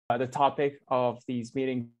The topic of these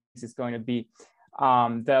meetings is going to be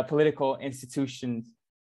the political institutions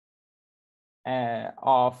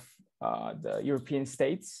of the European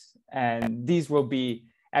states, and these will be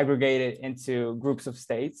aggregated into groups of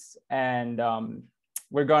states, and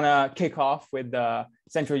we're gonna kick off with the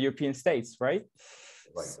Central European states, right?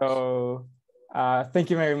 So thank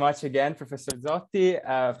you very much again, Professor Zotti.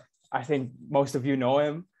 I think most of you know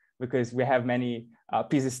him because we have many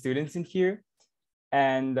PISA students in here.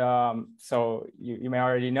 And so you may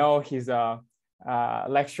already know he's a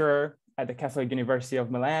lecturer at the Catholic University of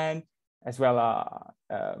Milan, as well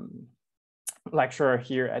as lecturer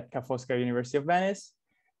here at Foscari University of Venice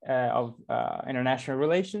of International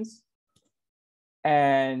Relations.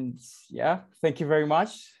 And yeah, thank you very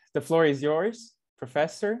much. The floor is yours,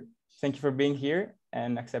 Professor. Thank you for being here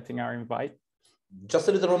and accepting our invite. Just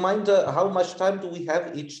a little reminder, how much time do we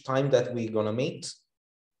have each time that we're gonna meet?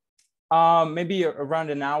 Maybe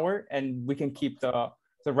around an hour, and we can keep the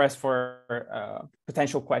rest for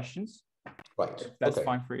potential questions. Right. That's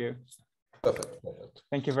fine for you. Perfect. Perfect.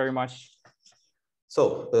 Thank you very much.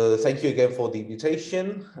 So thank you again for the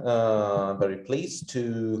invitation. Very pleased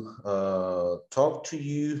to talk to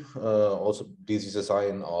you. Also, this is a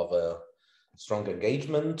sign of a strong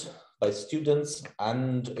engagement by students,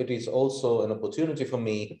 and it is also an opportunity for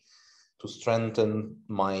me to strengthen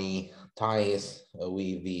my ties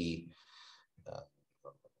with the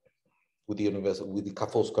university, with the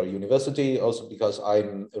Foscari University, also because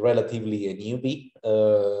I'm relatively a newbie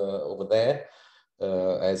over there,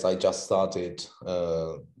 as I just started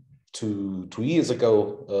two years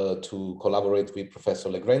ago to collaborate with Professor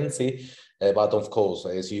Legrenzi. But of course,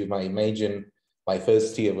 as you might imagine, my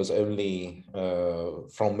first year was only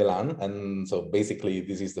from Milan, and so basically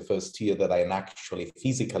this is the first year that I'm actually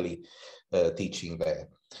physically teaching there,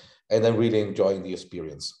 and I'm really enjoying the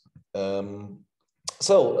experience.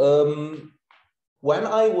 When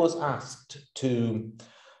I was asked to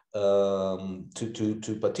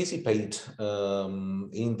participate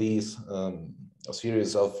in this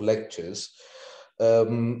series of lectures,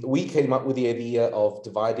 we came up with the idea of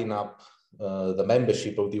dividing up the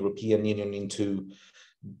membership of the European Union into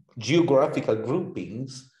geographical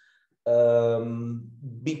groupings,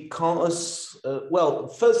 because, well,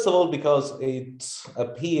 first of all, because it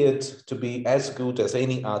appeared to be as good as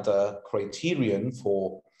any other criterion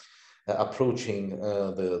for approaching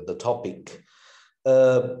the topic.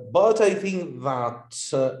 But I think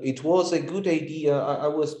that it was a good idea. I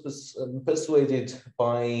was persuaded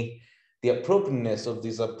by the appropriateness of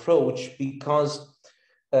this approach because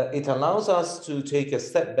it allows us to take a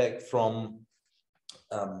step back from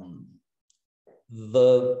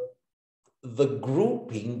the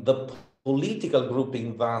grouping, the political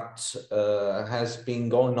grouping that has been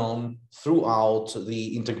going on throughout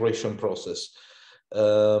the integration process.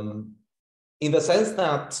 In the sense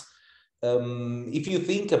that if you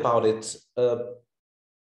think about it,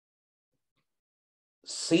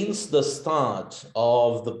 since the start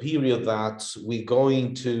of the period that we're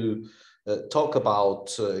going to talk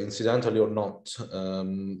about, incidentally or not,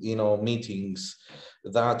 in our meetings,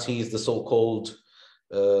 that is the so-called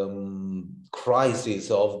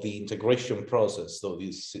crisis of the integration process. So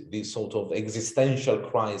this sort of existential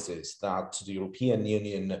crisis that the European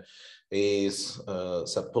Union is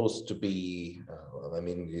supposed to be, I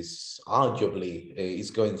mean, is arguably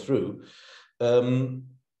is going through.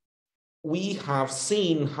 We have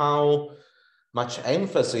seen how much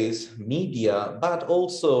emphasis media, but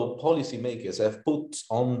also policymakers have put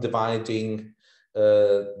on dividing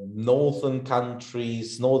northern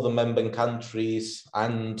countries, northern member countries,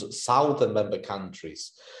 and southern member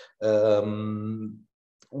countries. With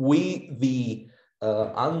the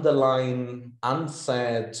underlying,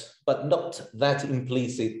 unsaid, but not that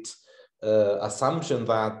implicit assumption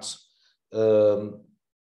that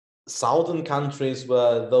southern countries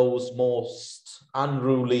were those most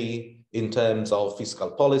unruly in terms of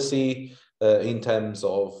fiscal policy, in terms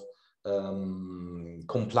of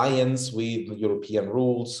compliance with European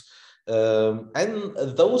rules. And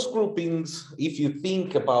those groupings, if you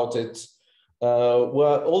think about it,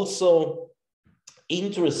 were also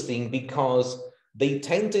interesting because they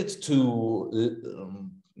tended to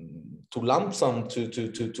lump sum,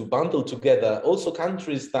 to bundle together also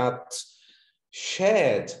countries that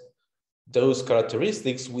shared those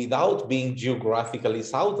characteristics without being geographically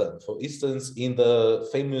southern. For instance, in the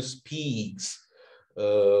famous peaks,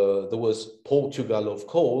 there was Portugal, of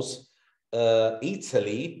course,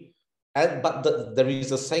 Italy, but there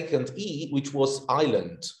is a second E, which was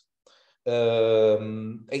Ireland.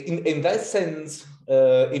 In that sense,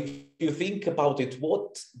 if you think about it,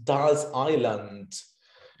 what does Ireland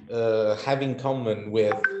have in common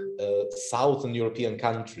with Southern European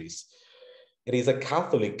countries. It is a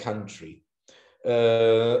Catholic country.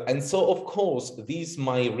 And so, of course, these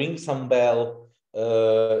might ring some bell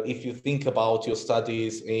if you think about your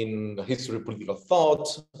studies in history of political thought,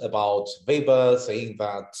 about Weber saying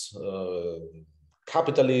that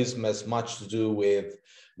capitalism has much to do with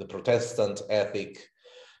the Protestant ethic,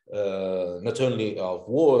 not only of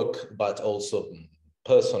work, but also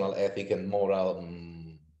personal ethic and moral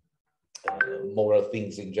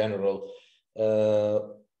things in general.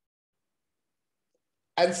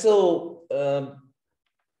 And so,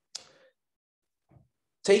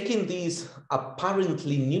 taking these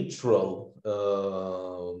apparently neutral,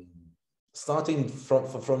 starting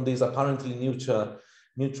from this apparently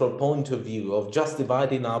neutral point of view of just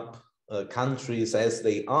dividing up countries as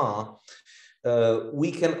they are,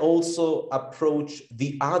 we can also approach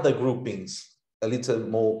the other groupings a little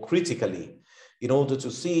more critically in order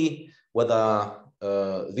to see whether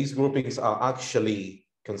these groupings are actually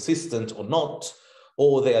consistent or not,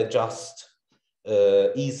 or they are just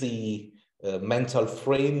easy mental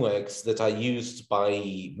frameworks that are used by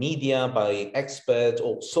media, by experts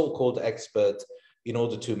or so-called experts in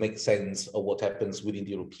order to make sense of what happens within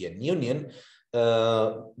the European Union,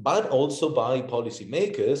 but also by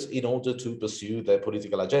policymakers in order to pursue their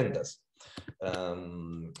political agendas.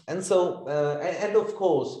 And of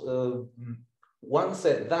course, once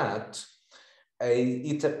said that,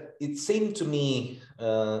 it seemed to me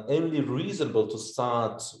only reasonable to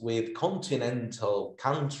start with continental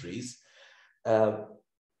countries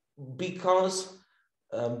because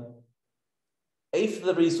if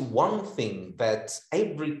there is one thing that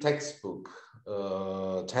every textbook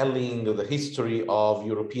telling the history of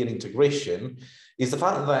European integration is the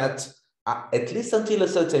fact that at least until a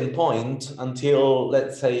certain point, until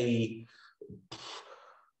let's say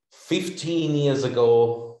 15 years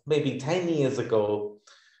ago, maybe 10 years ago,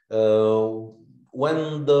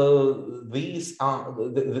 when these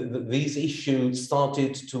issues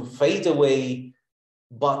started to fade away,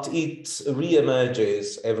 but it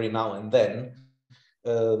re-emerges every now and then,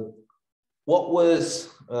 what was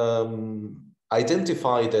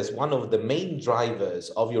identified as one of the main drivers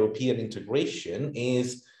of European integration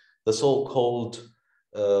is the so-called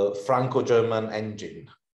Franco-German engine.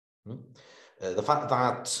 The fact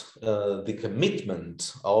that the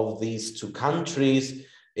commitment of these two countries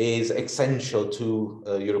is essential to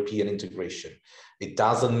European integration. It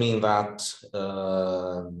doesn't mean that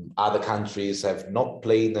other countries have not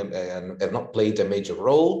played a major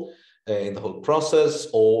role in the whole process,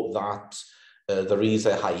 or that there is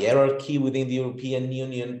a hierarchy within the European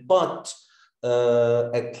Union, but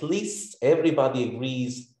at least everybody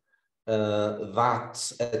agrees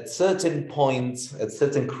that at certain points, at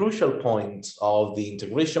certain crucial points of the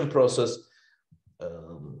integration process,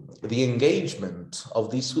 the engagement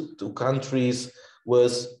of these two countries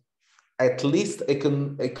was at least a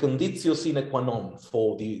conditio sine qua non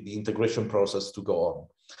for the integration process to go on.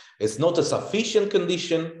 It's not a sufficient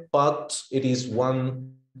condition, but it is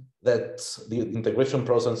one that the integration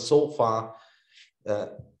process so far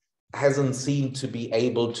hasn't seemed to be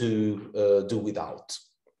able to do without.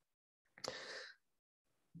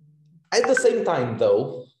 At the same time,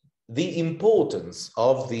 though, the importance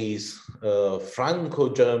of this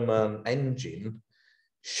Franco-German engine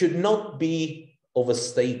should not be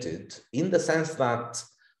overstated, in the sense that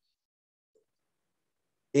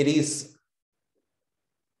it is,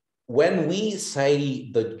 when we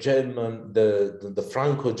say the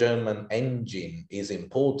Franco-German engine is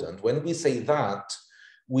important, when we say that,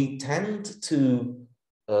 we tend to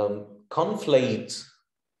conflate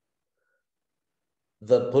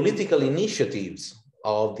the political initiatives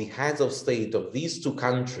of the heads of state of these two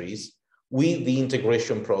countries with the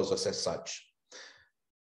integration process as such.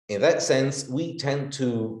 In that sense, we tend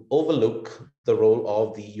to overlook the role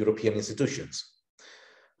of the European institutions.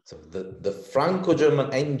 So the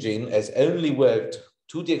Franco-German engine has only worked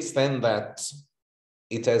to the extent that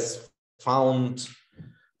it has found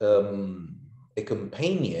a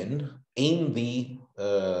companion in the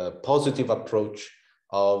positive approach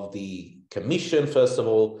of the Commission, first of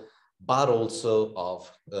all, but also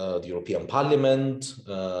of the European Parliament,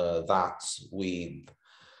 that with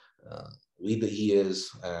the years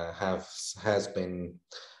has been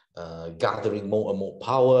gathering more and more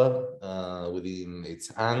power within its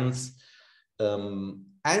hands.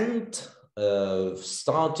 And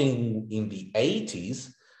starting in the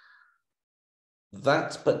 80s,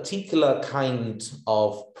 that particular kind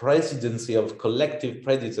of presidency, of collective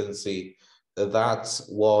presidency, that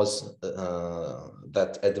was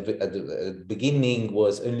that at the beginning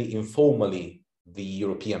was only informally the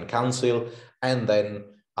European Council, and then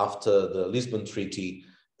after the Lisbon Treaty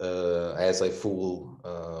as a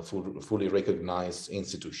fully recognized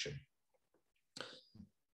institution.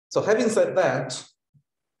 So having said that,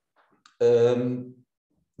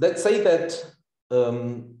 let's say that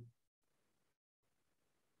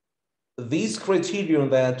these criteria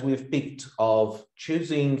that we've picked of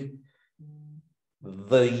choosing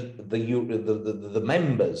the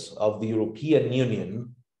members of the European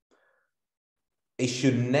Union, it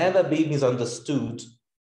should never be misunderstood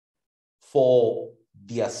for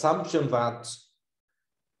the assumption that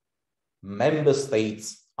member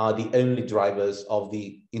states are the only drivers of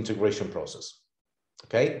the integration process.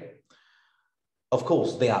 Okay? Of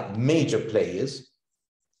course, they are major players,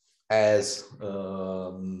 as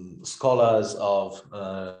scholars of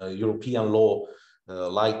European law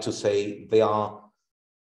like to say. They are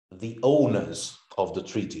the owners of the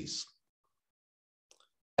treaties.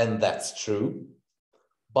 And that's true.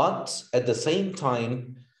 But at the same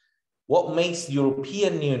time, what makes the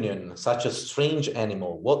European Union such a strange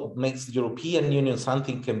animal? What makes the European Union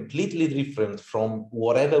something completely different from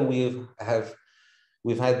whatever we've had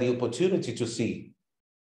the opportunity to see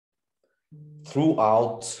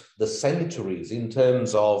throughout the centuries in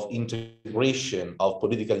terms of integration of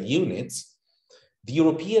political units? The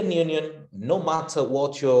European Union, no matter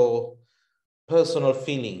what your personal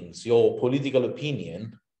feelings, your political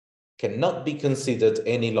opinion, cannot be considered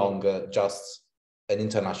any longer just an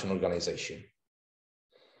international organization.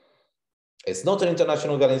 It's not an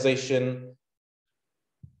international organization,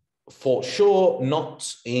 for sure,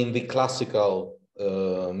 not in the classical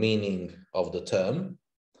meaning of the term.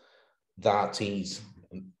 That is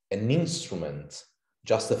an instrument,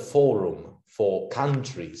 just a forum for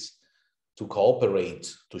countries to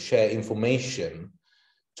cooperate, to share information,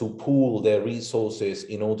 to pool their resources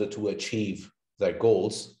in order to achieve their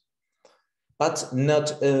goals, but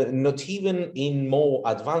not even in more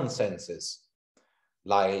advanced senses,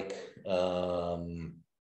 like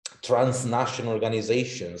transnational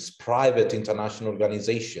organizations, private international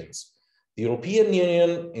organizations. The European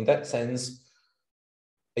Union, in that sense,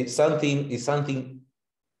 it's something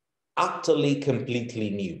utterly,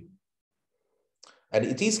 completely new. And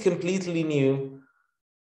it is completely new.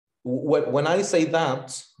 When I say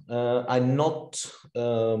that, I'm not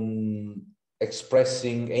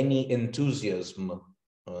expressing any enthusiasm.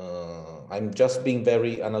 I'm just being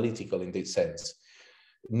very analytical in this sense.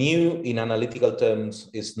 New in analytical terms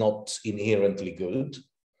is not inherently good.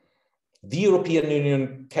 The European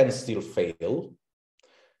Union can still fail.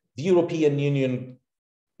 The European Union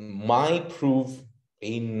might prove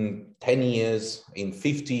in 10 years, in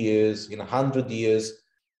 50 years, in 100 years,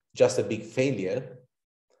 just a big failure.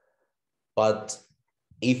 But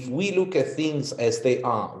if we look at things as they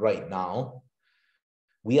are right now,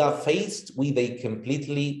 we are faced with a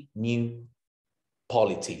completely new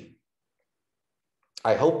polity.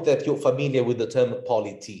 I hope that you're familiar with the term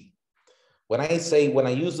polity. When I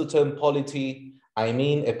use the term polity, I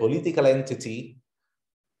mean a political entity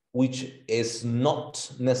which does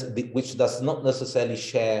not necessarily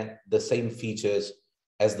share the same features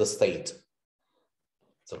as the state.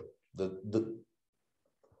 So the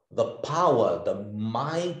power, the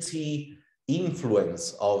mighty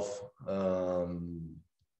influence of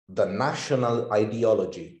the national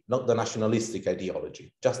ideology, not the nationalistic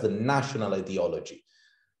ideology, just the national ideology.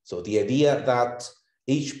 So the idea that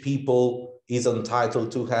each people is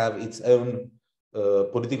entitled to have its own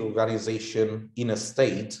political organization in a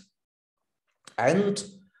state, and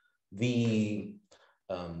the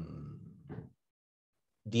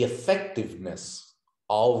effectiveness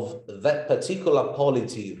of that particular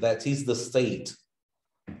polity, that is the state,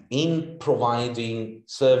 in providing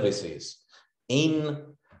services, in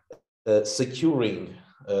securing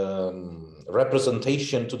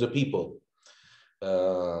representation to the people,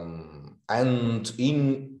 and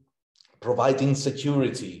in providing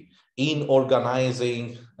security, in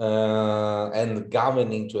organizing and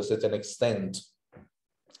governing to a certain extent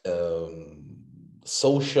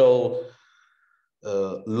social,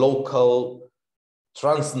 local,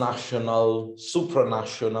 transnational,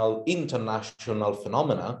 supranational, international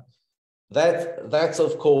phenomena, that's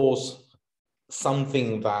of course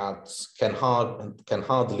something that can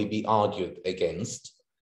hardly be argued against.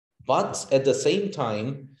 But at the same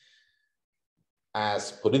time,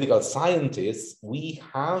 as political scientists, we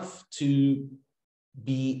have to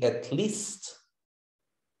be at least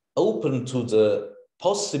open to the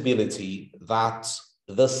possibility that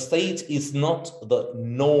the state is not the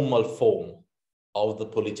normal form of the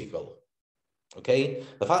political. Okay?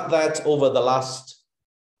 The fact that over the last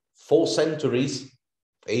 4 centuries,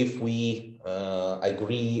 if we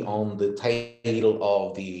agree on the tale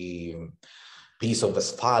of the Peace of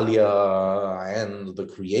Westphalia and the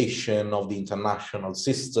creation of the international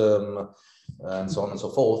system and so on and so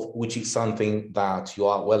forth, which is something that you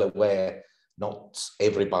are well aware not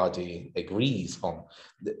everybody agrees on,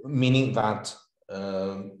 meaning that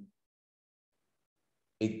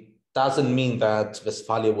it doesn't mean that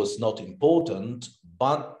Westphalia was not important,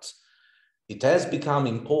 but it has become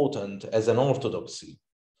important as an orthodoxy.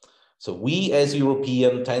 So we as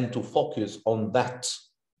Europeans tend to focus on that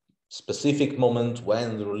specific moment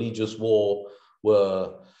when the religious war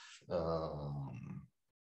were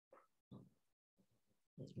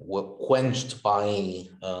quenched by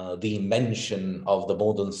the invention of the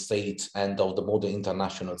modern state and of the modern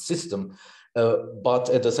international system. But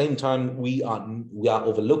at the same time, we are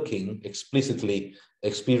overlooking explicitly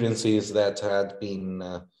experiences that had been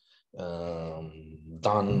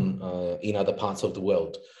done in other parts of the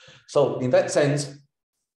world. So in that sense,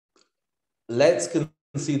 let's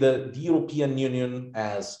consider the European Union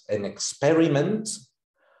as an experiment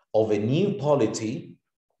of a new polity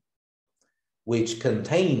which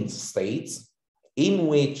contains states in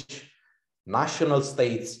which national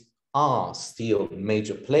states are still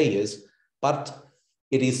major players, but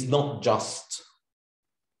it is not just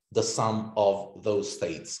the sum of those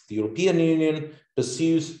states. The European Union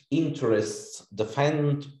pursues interests,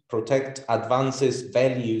 defend, protect, advances,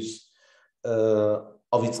 values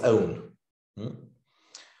of its own.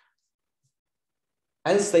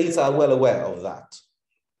 And states are well aware of that.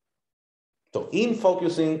 So in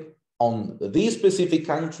focusing on these specific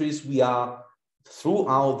countries, we are,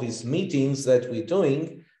 throughout these meetings that we're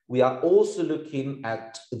doing, we are also looking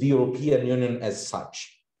at the European Union as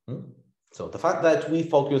such. So the fact that we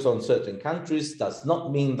focus on certain countries does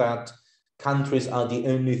not mean that countries are the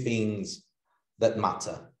only things that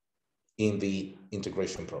matter in the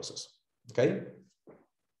integration process, okay?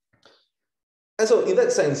 And so in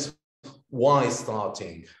that sense, why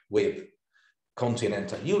starting with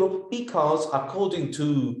continental Europe? Because according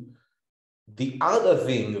to the other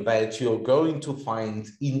thing that you're going to find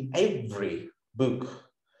in every book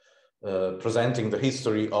presenting the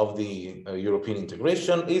history of the European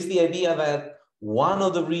integration is the idea that one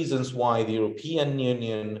of the reasons why the European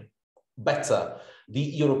Union, the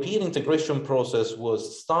European integration process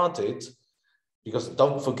was started, because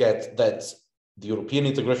don't forget that the European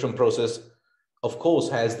integration process, of course,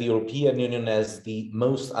 has the European Union as the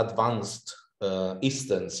most advanced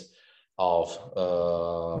instance of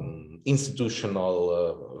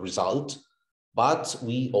institutional result, but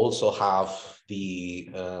we also have the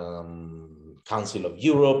Council of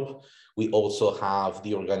Europe. We also have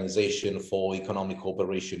the Organization for Economic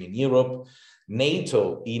Cooperation in Europe.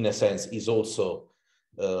 NATO, in a sense, is also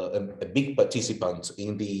a big participant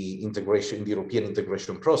in the integration, in the European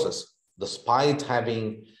integration process, despite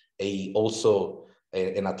having also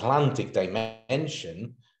an Atlantic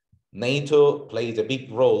dimension. NATO played a big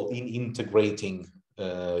role in integrating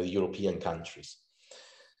European countries.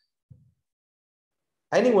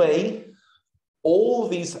 Anyway, all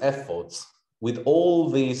these efforts, with all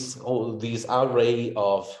these array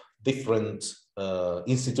of different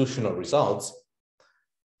institutional results,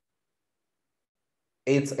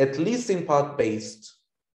 it's at least in part based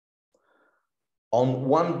on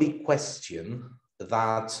one big question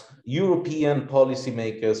that European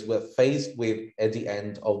policymakers were faced with at the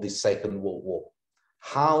end of the Second World War: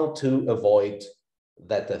 how to avoid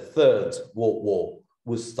that a third World War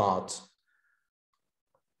would start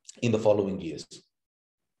in the following years.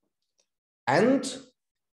 And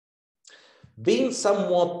being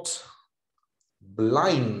somewhat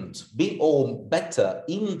blind, or better,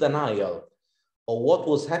 in denial of what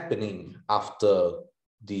was happening after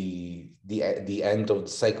the end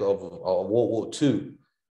of World War II,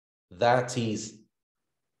 that is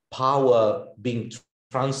power being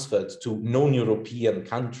transferred to non-European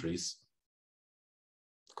countries,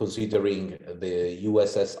 considering the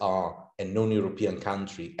USSR a non-European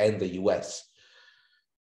country and the US.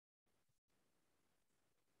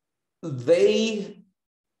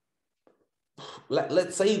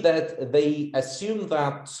 Let's say that they assume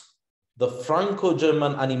that the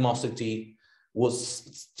Franco-German animosity was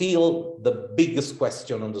still the biggest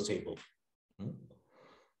question on the table.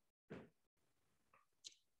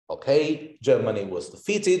 Okay, Germany was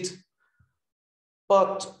defeated,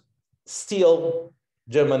 but still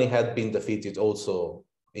Germany had been defeated also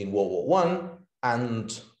in World War I,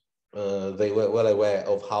 and they were well aware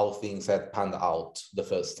of how things had panned out the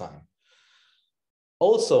first time.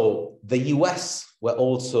 Also, the US were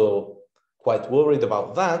also quite worried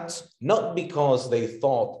about that, not because they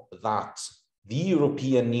thought that the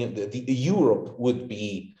Europe would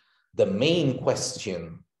be the main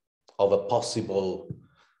question of a possible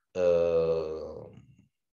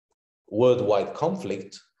worldwide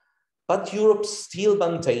conflict, but Europe still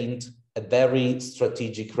maintained a very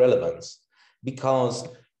strategic relevance, because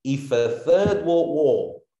if a third world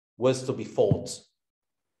war was to be fought,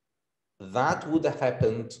 that would have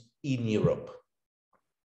happened in Europe,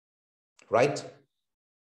 right?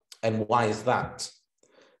 And why is that?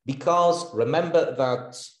 Because remember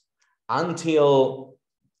that until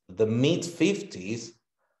the mid-50s,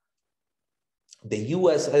 the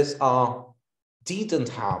USSR didn't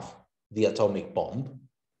have the atomic bomb,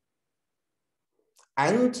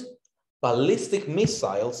 and ballistic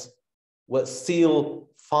missiles were still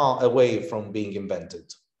far away from being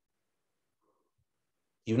invented.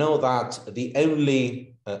 You know that the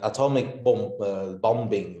only atomic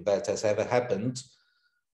bombing that has ever happened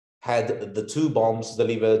had the 2 bombs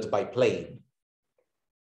delivered by plane.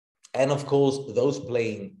 And of course, those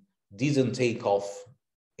planes didn't take off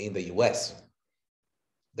in the US.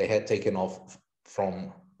 They had taken off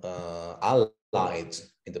from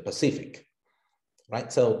Allies in the Pacific,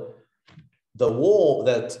 right? So the war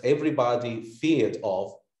that everybody feared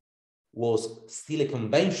of was still a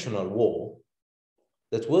conventional war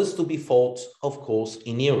that was to be fought, of course,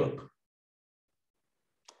 in Europe,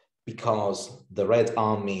 because the Red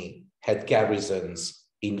Army had garrisons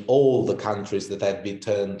in all the countries that had been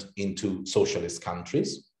turned into socialist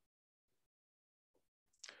countries.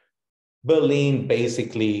 Berlin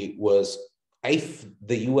basically was, if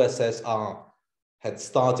the USSR had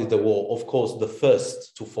started the war, of course, the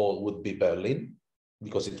first to fall would be Berlin,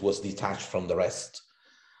 because it was detached from the rest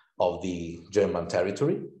of the German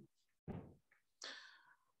territory.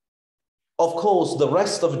 Of course, the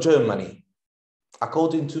rest of Germany,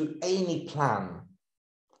 according to any plan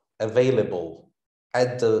available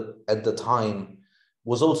at the time,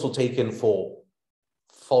 was also taken for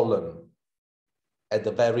fallen at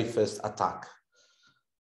the very first attack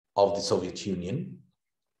of the Soviet Union.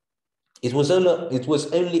 It was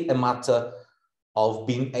only a matter of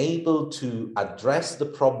being able to address the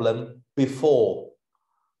problem before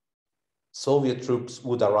Soviet troops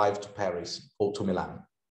would arrive to Paris or to Milan.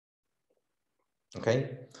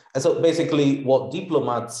 Okay, and so basically what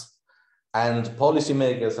diplomats and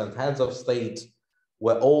policymakers and heads of state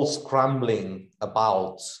were all scrambling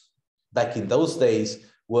about back in those days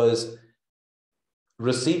was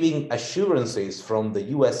receiving assurances from the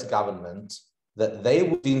US government that they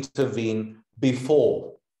would intervene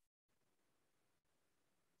before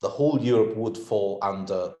the whole Europe would fall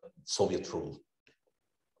under Soviet rule.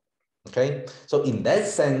 Okay, so in that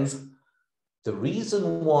sense, the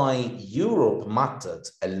reason why Europe mattered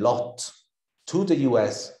a lot to the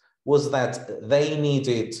US was that they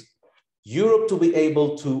needed Europe to be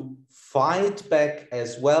able to fight back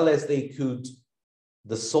as well as they could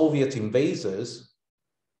the Soviet invaders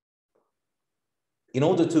in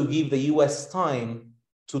order to give the US time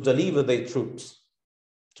to deliver their troops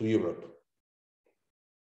to Europe.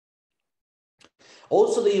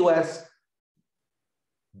 Also, the US,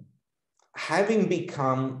 having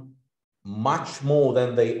become much more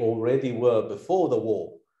than they already were before the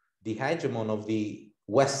war, the hegemon of the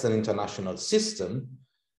Western international system,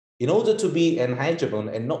 in order to be an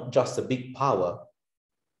hegemon and not just a big power,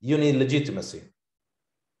 you need legitimacy.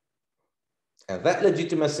 And that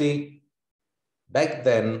legitimacy, back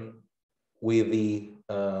then, with the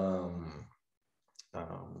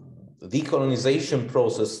decolonization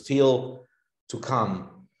process still to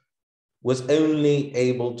come, was only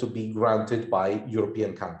able to be granted by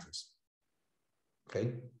European countries.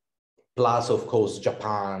 Okay, plus of course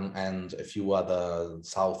Japan and a few other,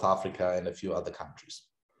 South Africa and a few other countries.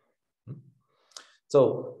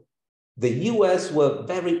 So the US were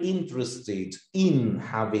very interested in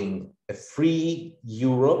having a free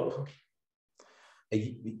Europe,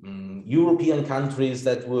 European countries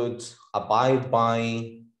that would abide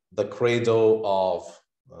by the credo of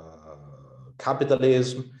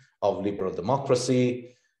capitalism, of liberal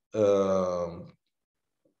democracy, well,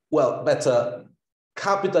 better,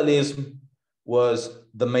 capitalism was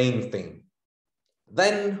the main thing.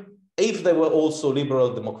 Then, if they were also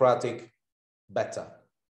liberal democratic, better.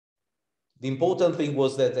 The important thing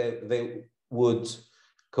was that they would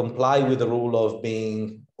comply with the rule of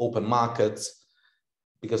being open markets,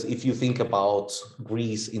 because if you think about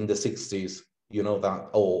Greece in the 60s, you know that,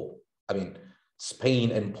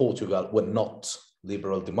 Spain and Portugal were not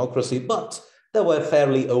liberal democracy, but they were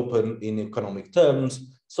fairly open in economic terms.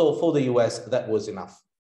 So for the US, that was enough.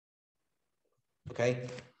 Okay,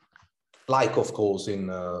 like of course in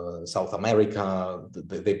South America,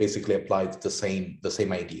 they basically applied the same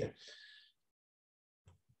idea.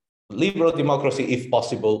 Liberal democracy, if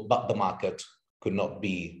possible, but the market could not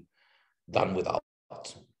be done without.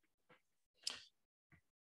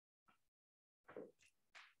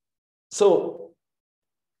 So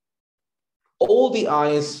all the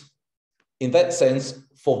eyes, in that sense,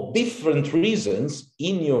 for different reasons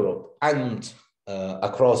in Europe and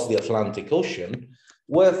across the Atlantic Ocean,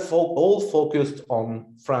 were all focused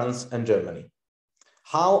on France and Germany.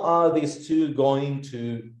 How are these two going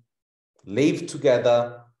to live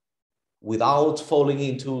together without falling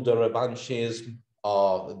into the revanchism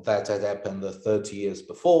that had happened 30 years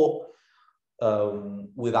before,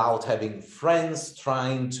 without having France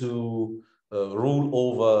trying to rule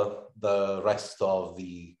over the rest of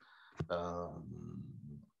the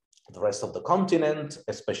continent,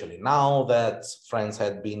 especially now that France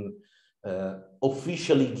had been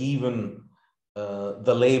officially given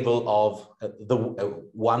the label of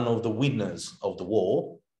one of the winners of the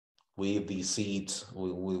war, with the seat,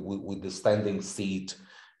 with the standing seat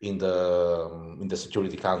in the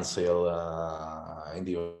Security Council, in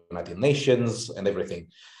the United Nations, and everything.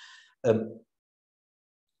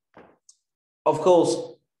 Of course,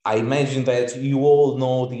 I imagine that you all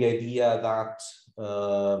know the idea that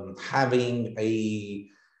having a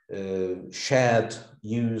shared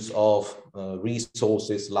use of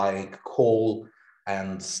resources like coal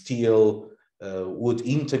and steel would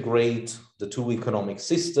integrate the two economic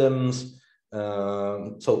systems.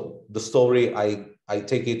 So the story, I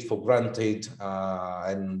take it for granted,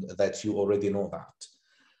 and that you already know that.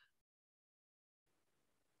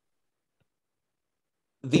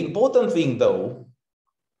 The important thing, though,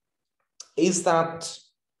 is that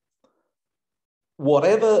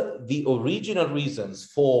whatever the original reasons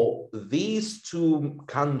for these two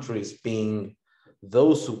countries being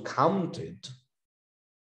those who counted,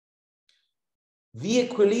 the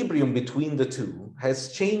equilibrium between the two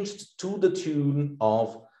has changed to the tune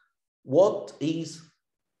of what is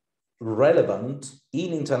relevant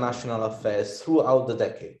in international affairs throughout the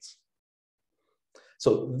decades.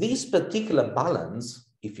 So this particular balance,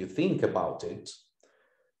 if you think about it,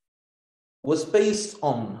 was based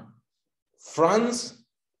on France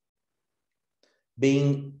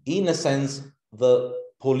being, in a sense, the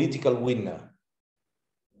political winner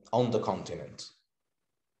on the continent,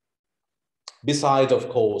 beside, of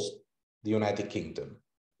course, the United Kingdom.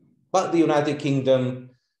 But the United Kingdom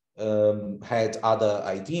had other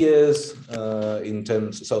ideas in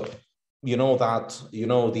terms, so you know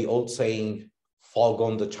the old saying, fog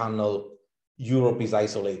on the channel, Europe is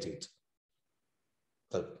isolated.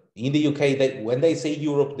 So in the UK, when they say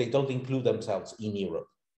Europe, they don't include themselves in Europe.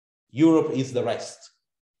 Europe is the rest.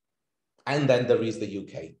 And then there is the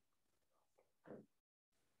UK.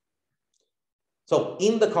 So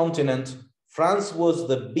in the continent, France was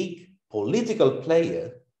the big political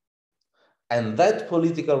player, and that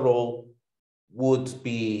political role would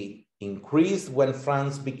be increased when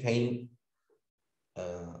France became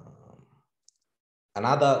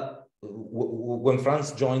when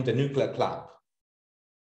France joined the nuclear club,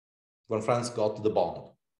 when France got the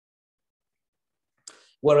bomb.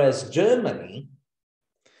 Whereas Germany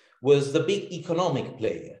was the big economic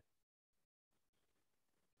player.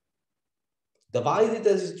 Divided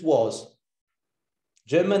as it was,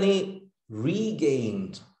 Germany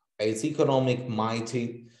regained its economic might,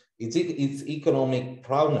 its economic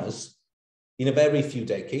prowess in a very few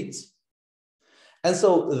decades. And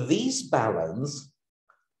so this balance,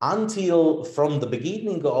 until from the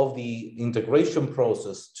beginning of the integration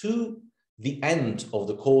process to the end of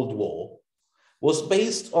the Cold War, was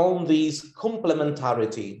based on this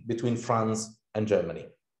complementarity between France and Germany.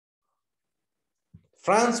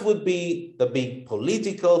 France would be the big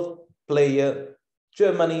political player,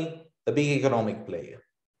 Germany, the big economic player.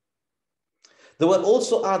 There were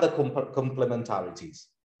also other complementarities.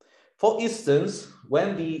 For instance,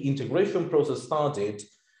 when the integration process started,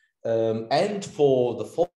 and for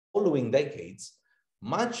the following decades,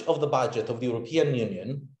 much of the budget of the European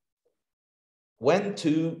Union went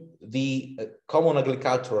to the common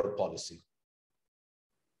agricultural policy.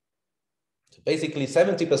 So basically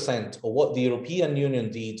 70% of what the European Union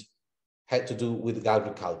did had to do with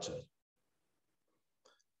agriculture.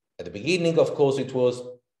 At the beginning, of course, it was,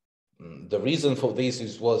 the reason for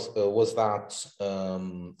this was that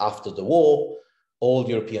after the war, all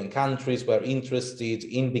European countries were interested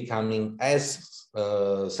in becoming as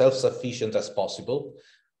self-sufficient as possible.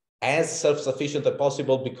 As self-sufficient as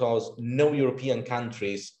possible because no European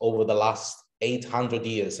countries over the last 800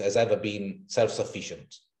 years has ever been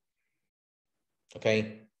self-sufficient.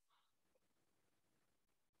 Okay?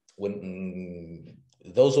 When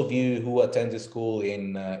those of you who attended school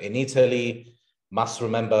in Italy must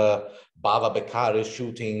remember Bava Beccari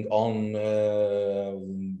shooting on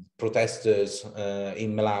protesters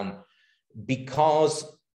in Milan, because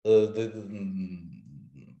the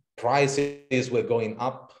prices were going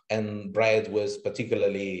up and bread was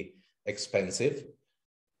particularly expensive.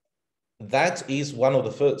 That is one of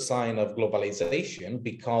the first signs of globalization,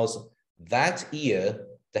 because that year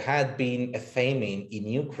there had been a famine in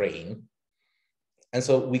Ukraine, and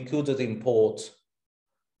so we couldn't import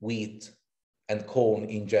wheat and corn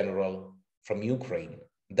in general from Ukraine.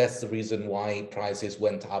 That's the reason why prices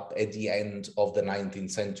went up at the end of the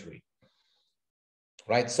 19th century,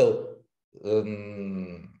 right? So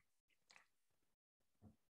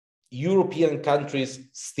European countries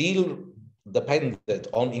still depended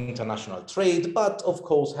on international trade, but of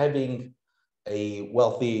course having a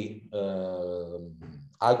wealthy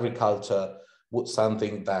agriculture was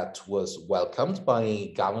something that was welcomed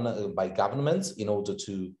by governments in order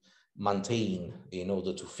to maintain, in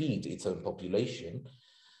order to feed its own population.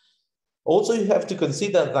 Also, you have to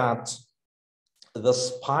consider that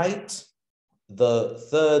despite the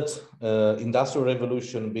third industrial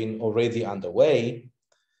revolution being already underway,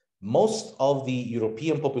 most of the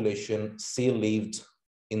European population still lived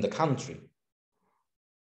in the country,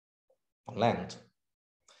 on land.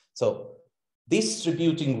 So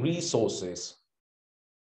distributing resources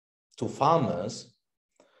to farmers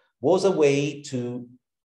was a way to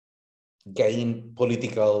gain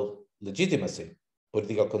political legitimacy,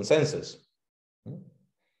 political consensus,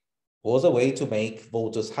 was a way to make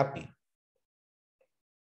voters happy.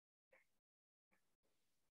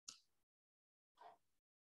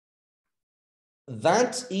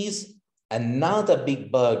 That is another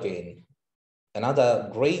big bargain, another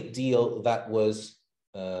great deal that was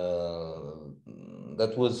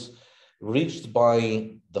reached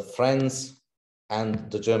by the French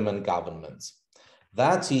and the German governments.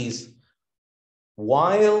 That is,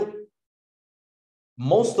 while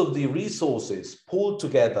most of the resources pulled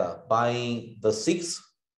together by the six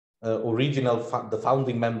the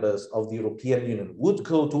founding members of the European Union would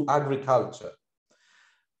go to agriculture,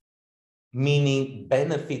 meaning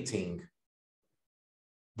benefiting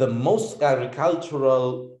the most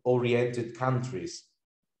agricultural oriented countries,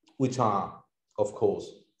 which are, of course,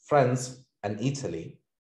 France and Italy,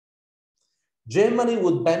 Germany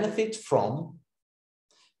would benefit from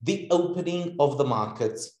the opening of the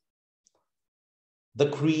markets, the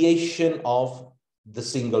creation of the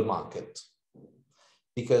single market.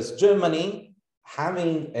 Because Germany,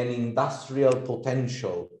 having an industrial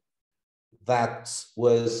potential that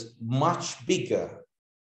was much bigger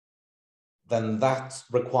than that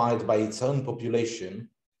required by its own population,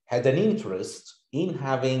 had an interest in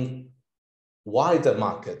having wider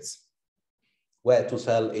markets where to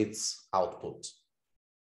sell its output.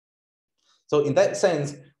 So in that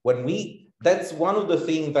sense, that's one of the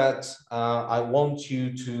things that I want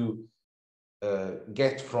you to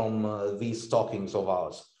get from these talkings of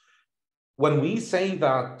ours. When we say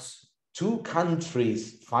that two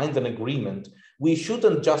countries find an agreement, we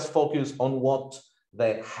shouldn't just focus on what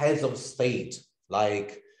the heads of state,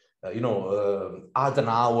 like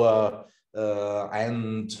Adenauer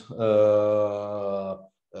and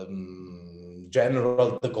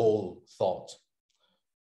General de Gaulle thought.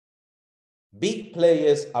 Big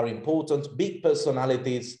players are important, big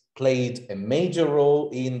personalities played a major role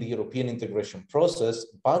in the European integration process,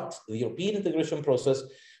 but the European integration process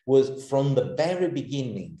was from the very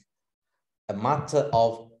beginning a matter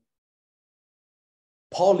of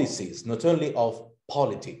policies, not only of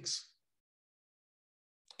politics.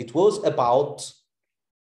 It was about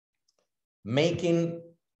making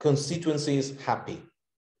constituencies happy.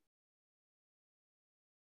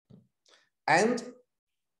 And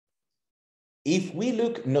if we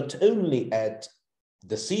look not only at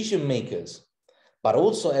decision makers, but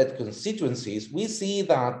also at constituencies, we see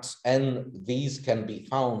that, and these can be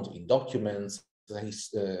found in documents,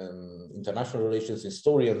 international relations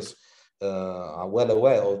historians are well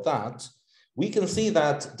aware of that, we can see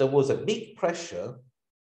that there was a big pressure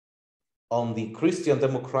on the Christian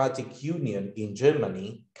Democratic Union in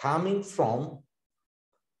Germany coming from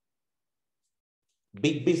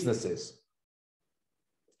big businesses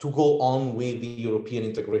to go on with the European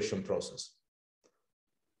integration process.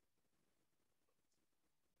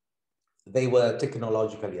 They were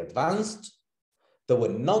technologically advanced. There were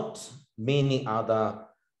not many other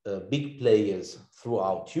big players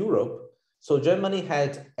throughout Europe. So Germany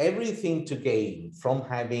had everything to gain from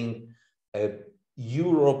having a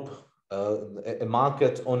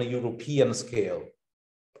market on a European scale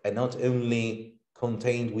and not only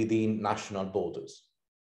contained within national borders.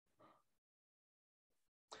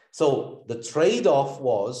 So the trade-off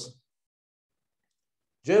was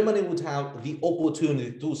Germany would have the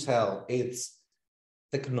opportunity to sell its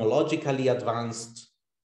technologically advanced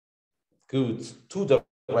goods to the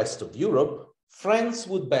rest of Europe. France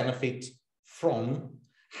would benefit from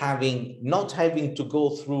not having to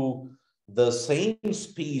go through the same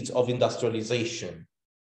speed of industrialization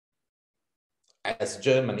as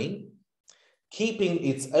Germany, keeping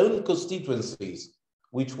its own constituencies,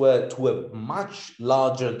 which were to a much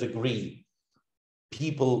larger degree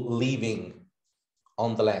people living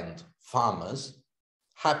on the land, farmers,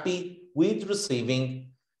 happy with receiving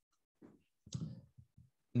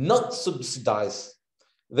not subsidized.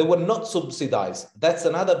 They were not subsidized. That's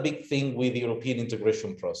another big thing with the European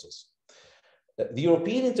integration process. The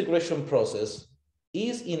European integration process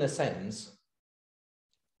is, in a sense,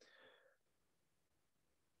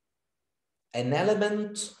 an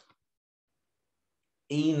element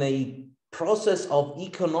in a process of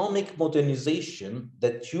economic modernization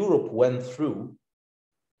that Europe went through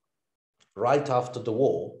right after the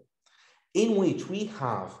war, in which we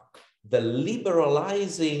have the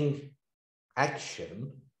liberalizing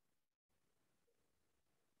action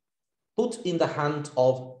put in the hand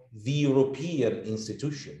of the European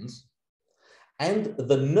institutions and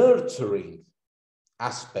the nurturing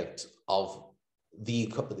aspect of the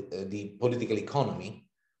political economy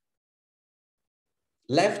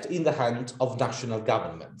left in the hand of national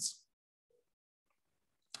governments.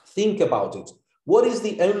 Think about it. What is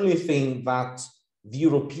the only thing that the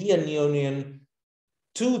European Union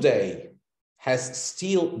today has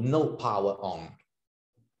still no power on?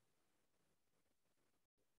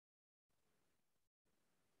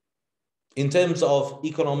 In terms of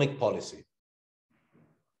economic policy?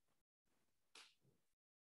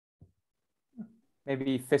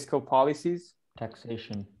 Maybe fiscal policies?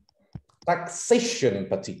 Taxation. Taxation in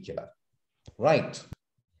particular, right?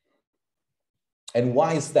 And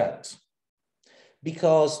why is that?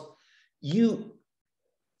 Because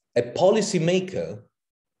a policymaker,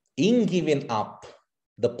 in giving up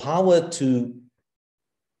the power to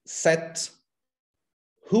set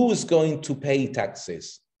who is going to pay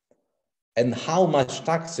taxes and how much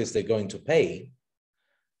taxes they're going to pay,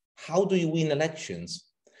 how do you win elections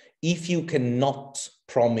if you cannot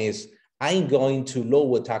promise, I'm going to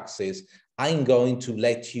lower taxes, I'm going to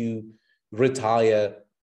let you retire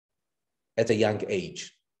at a young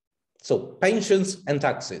age? So pensions and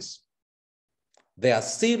taxes, they are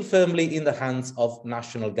still firmly in the hands of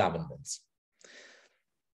national governments.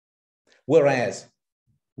 Whereas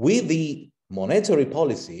with the monetary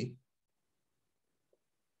policy,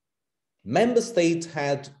 member states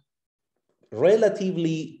had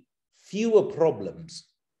relatively fewer problems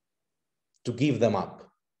to give them up.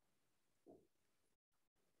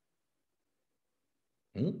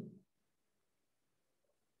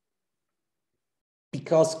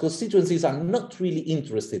 Because constituencies are not really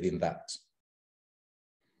interested in that.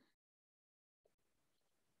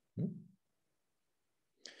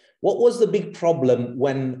 What was the big problem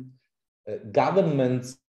when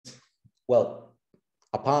governments, well,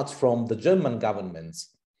 apart from the German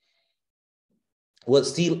governments, were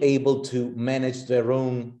still able to manage their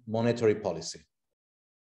own monetary policy?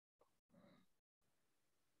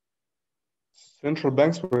 Central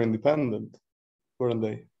banks were independent, weren't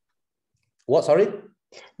they? What, sorry?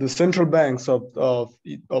 The central banks of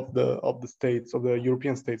the states, of the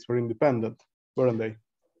European states, were independent, weren't they?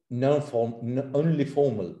 Only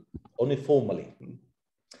formally.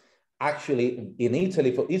 Actually, in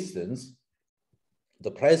Italy, for instance,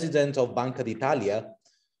 the president of Banca d'Italia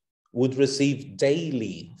would receive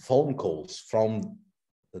daily phone calls from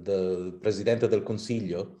the Presidente del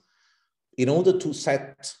Consiglio in order to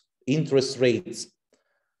set interest rates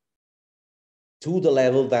to the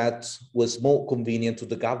level that was more convenient to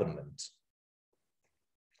the government.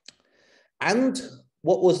 And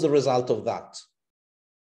what was the result of that?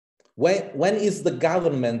 When is the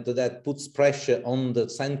government that puts pressure on the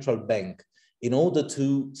central bank in order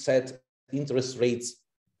to set interest rates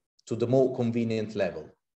to the more convenient level?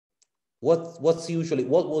 What was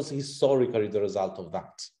historically the result of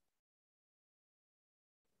that?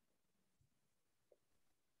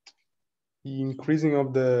 The increasing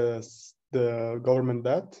of the government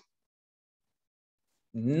debt?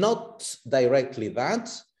 Not directly that,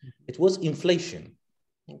 it was inflation,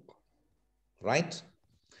 right?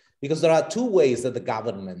 Because there are two ways that the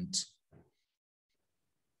government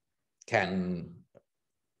can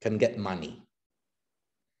get money.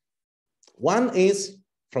 One is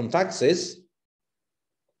from taxes,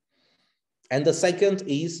 and the second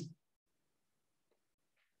is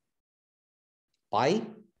by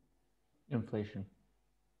inflation.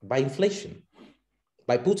 By inflation,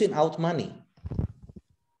 by putting out money,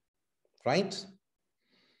 right?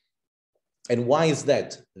 And why is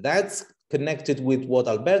that? That's connected with what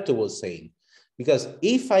Alberto was saying, because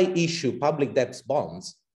if I issue public debt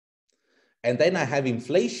bonds and then I have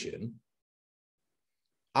inflation,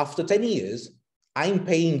 after 10 years, I'm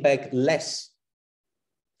paying back less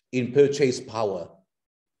in purchase power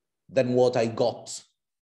than what I got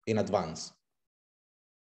in advance,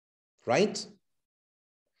 right?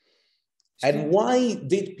 And why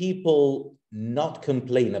did people not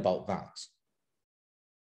complain about that?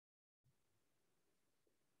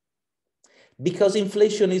 Because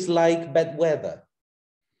inflation is like bad weather.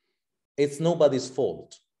 It's nobody's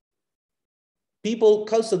fault. People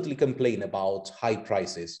constantly complain about high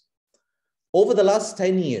prices. Over the last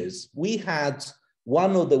 10 years, we had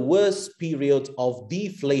one of the worst periods of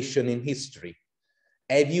deflation in history.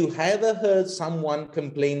 Have you ever heard someone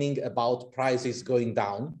complaining about prices going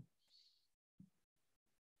down?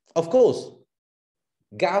 Of course,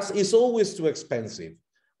 gas is always too expensive.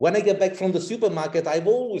 When I get back from the supermarket, I've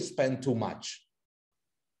always spent too much.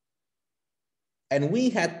 And we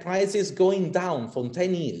had prices going down for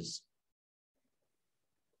 10 years.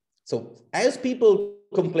 So as people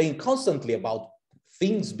complain constantly about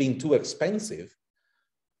things being too expensive,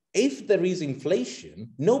 if there is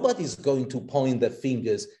inflation, nobody's going to point their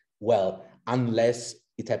fingers, well, unless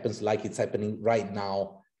it happens like it's happening right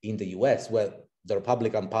now in the US, where the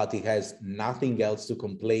Republican Party has nothing else to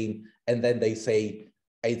complain, and then they say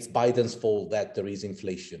it's Biden's fault that there is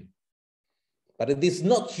inflation. But it is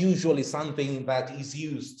not usually something that is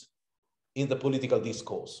used in the political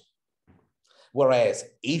discourse. Whereas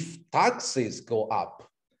if taxes go up,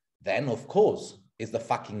 then of course it's the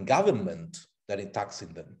fucking government that is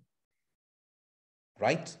taxing them,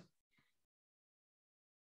 right?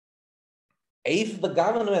 If the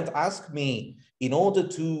government asks me, in order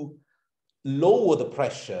to lower the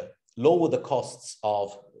pressure, lower the costs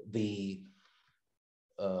of the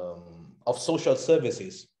of social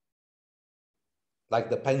services, like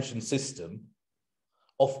the pension system,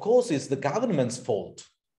 of course it's the government's fault.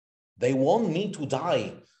 They want me to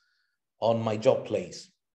die on my job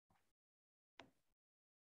place.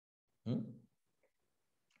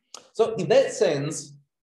 So in that sense,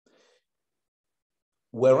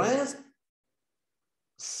 whereas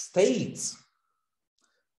states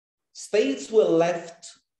were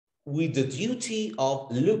left with the duty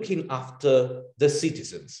of looking after the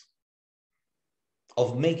citizens,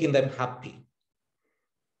 of making them happy,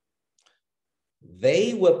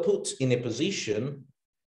 they were put in a position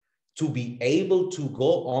to be able to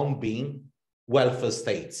go on being welfare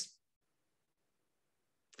states,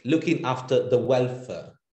 looking after the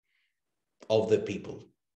welfare of the people.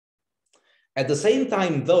 At the same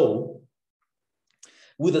time, though,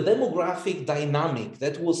 with a demographic dynamic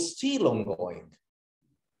that was still ongoing.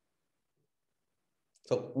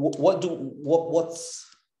 So what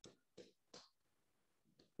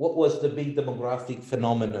was the big demographic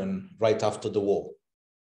phenomenon right after the war?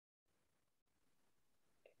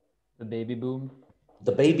 The baby boom.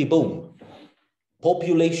 The baby boom.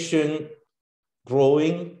 Population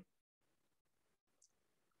growing,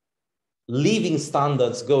 living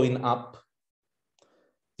standards going up,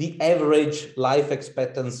 the average life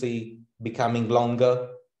expectancy becoming longer.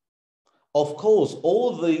 Of course,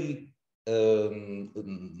 all the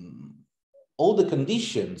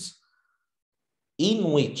conditions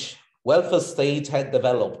in which welfare states had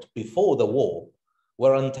developed before the war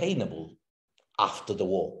were untenable after the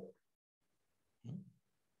war.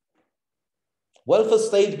 Welfare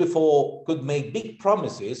states before could make big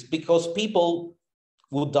promises because people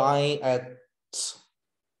would die at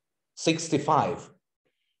 65.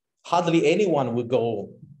 Hardly anyone would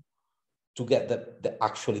go to get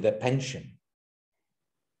actually their pension.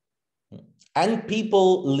 And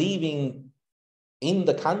people living in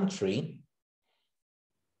the country,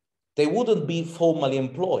 they wouldn't be formally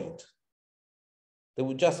employed. They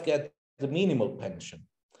would just get the minimal pension.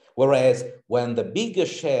 Whereas when the bigger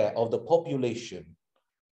share of the population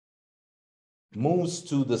moves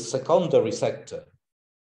to the secondary sector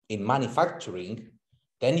in manufacturing,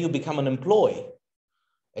 then you become an employee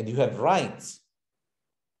and you have rights.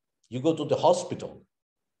 You go to the hospital,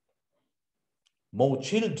 more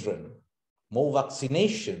children, more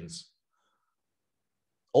vaccinations,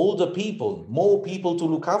 older people, more people to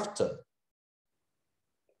look after.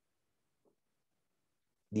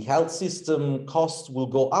 The health system costs will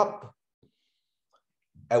go up.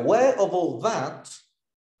 Aware of all that,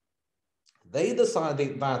 they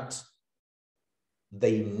decided that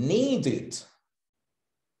they needed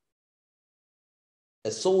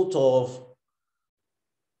a sort of,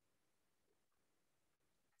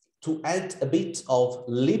 to add a bit of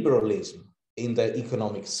liberalism in their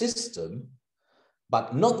economic system,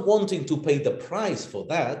 but not wanting to pay the price for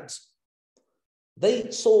that, they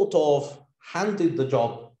sort of handed the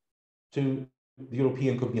job to the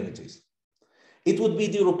European communities. It would be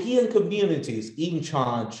the European communities in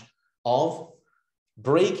charge of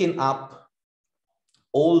breaking up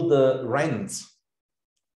all the rents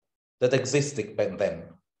that existed back then.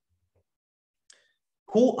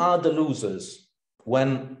 Who are the losers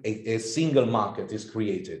when a single market is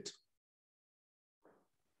created?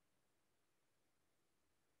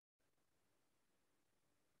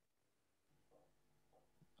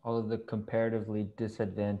 All of the comparatively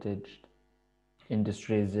disadvantaged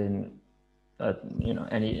industries in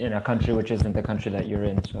in a country which isn't the country that you're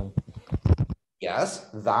in. So Yes,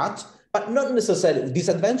 that, but not necessarily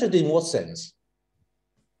disadvantaged in what sense?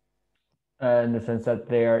 in the sense that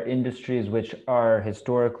they are industries which are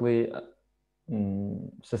historically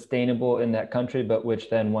sustainable in that country, but which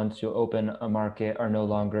then once you open a market are no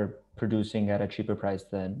longer producing at a cheaper price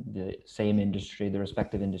than the same industry, the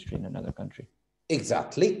respective industry in another country.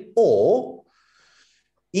 Exactly. Or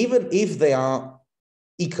even if they are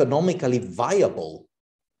economically viable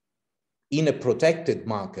in a protected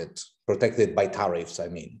market, protected by tariffs, I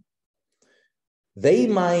mean, they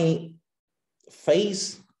might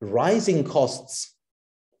face rising costs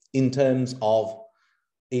in terms of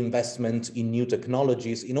investment in new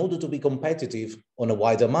technologies in order to be competitive on a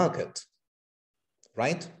wider market,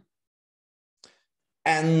 right?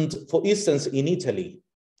 And for instance, in Italy,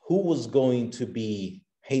 who was going to be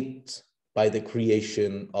hit by the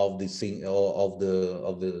creation of the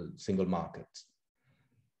single market?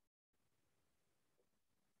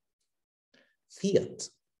 Fiat,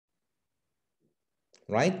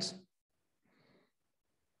 right?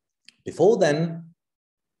 Before then,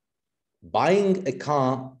 buying a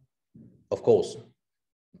car, of course,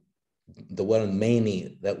 there weren't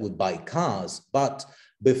many that would buy cars, but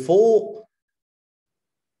before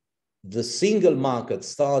the single market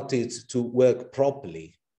started to work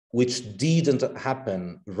properly, which didn't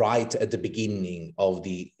happen right at the beginning of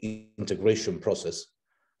the integration process,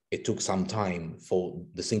 it took some time for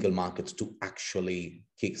the single market to actually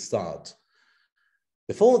kickstart.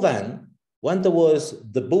 Before then, when there was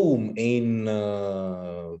the boom in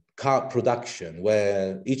car production,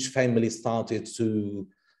 where each family started to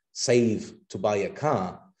save to buy a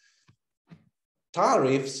car,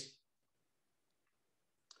 tariffs,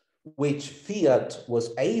 which Fiat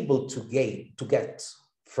was able to get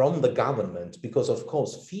from the government, because of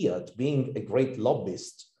course Fiat, being a great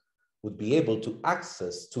lobbyist, would be able to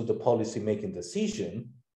access to the policy-making decision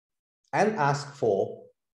and ask for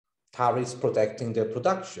tariffs protecting their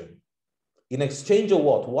production. In exchange of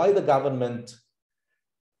what? Why the government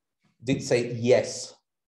did say yes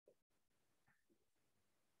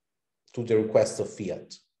to the request of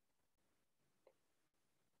Fiat?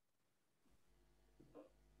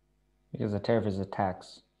 because the tariff is a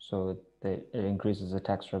tax, so it increases the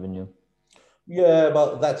tax revenue. Yeah,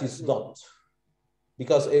 but that is not.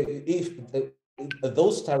 Because if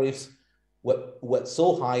those tariffs were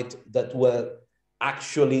so high that were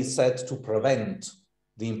actually set to prevent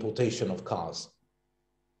the importation of cars.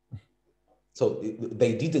 So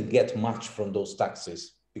they didn't get much from those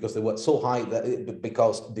taxes because they were so high that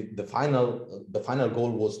because the final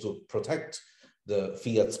goal was to protect the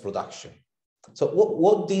Fiat's production. So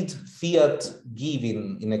what did Fiat give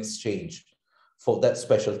in exchange for that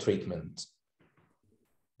special treatment?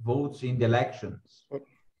 Votes in the elections.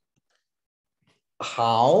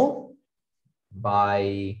 How?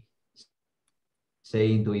 By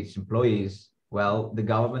saying to its employees, well, the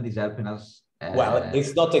government is helping us. Well,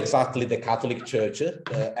 it's not exactly the Catholic Church,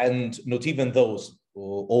 and not even those. There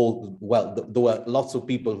were lots of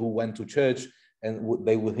people who went to church and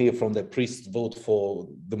they would hear from the priest, vote for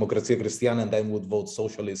Democrazia Cristiana, and then would vote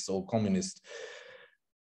socialist or communist.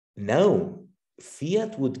 No,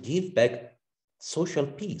 Fiat would give back social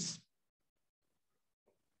peace.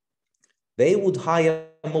 They would hire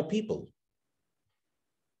more people.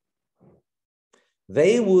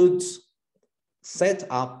 They would set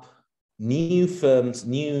up new firms,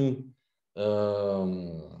 new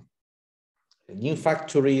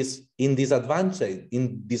factories in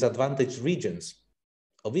disadvantaged regions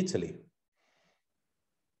of Italy,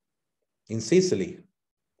 in Sicily,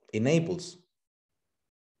 in Naples.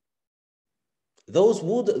 Those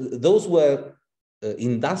were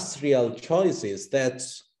industrial choices that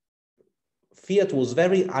Fiat was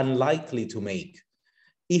very unlikely to make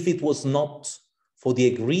if it was not for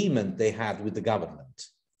the agreement they had with the government.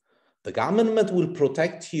 The government will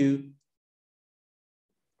protect you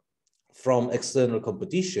from external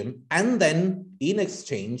competition, and then in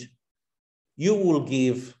exchange, you will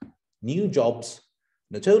give new jobs,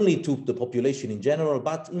 not only to the population in general,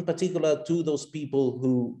 but in particular to those people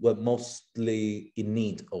who were mostly in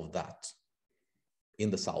need of that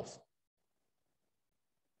in the South.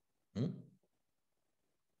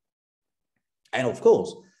 And of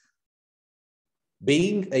course,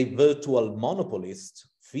 being a virtual monopolist,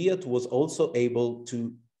 Fiat was also able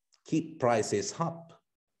to keep prices up.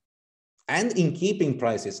 And in keeping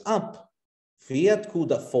prices up, Fiat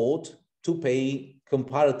could afford to pay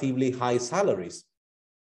comparatively high salaries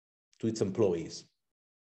to its employees.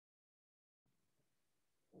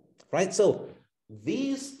 Right? So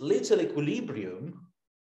this little equilibrium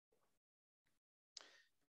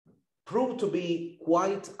proved to be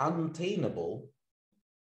quite untenable.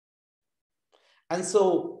 And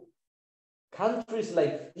so countries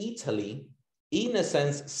like Italy, in a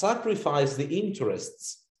sense, sacrificed the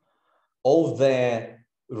interests of their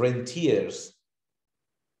rentiers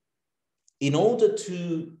in order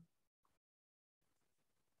to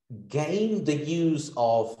gain the use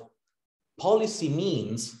of policy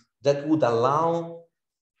means that would allow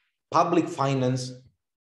public finance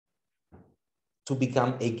to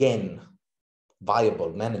become again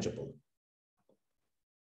viable, manageable.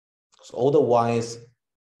 So otherwise,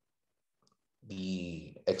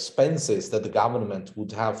 the expenses that the government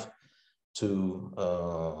would have to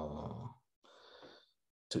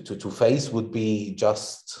face would be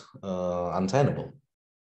just untenable.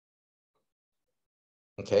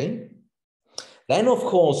 Okay. Then, of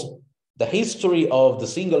course, the history of the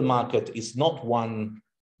single market is not one,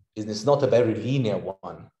 it is not a very linear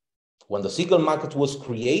one. When the single market was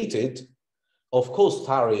created, of course,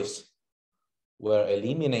 tariffs were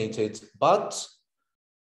eliminated, but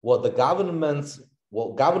what governments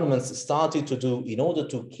started to do in order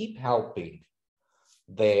to keep helping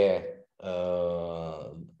their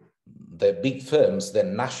big firms, their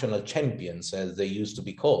national champions, as they used to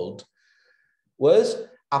be called, was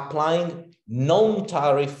applying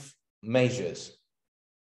non-tariff measures,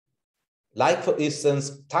 like, for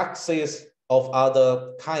instance, taxes of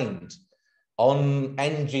other kind on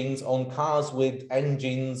engines, on cars with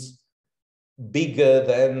engines bigger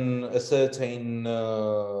than a certain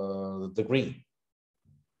degree,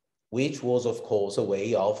 which was, of course, a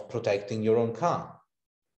way of protecting your own car.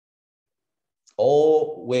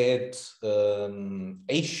 Or with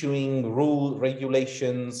issuing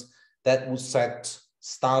regulations that would set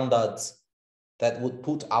standards that would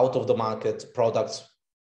put out of the market products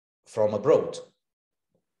from abroad.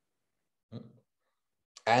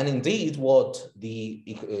 And indeed, what the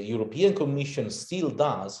European Commission still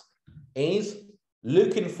does is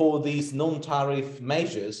looking for these non-tariff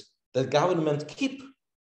measures that government keep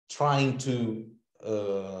trying to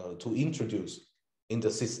introduce in the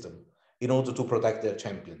system in order to protect their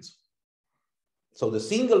champions. So the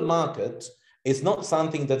single market is not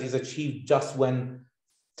something that is achieved just when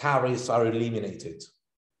tariffs are eliminated.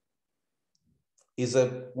 It's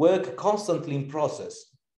a work constantly in process,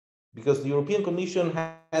 because the European Commission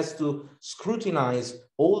has to scrutinize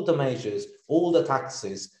all the measures, all the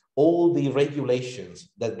taxes, all the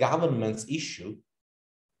regulations that governments issue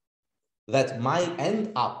that might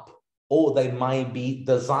end up, or they might be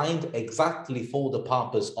designed exactly for the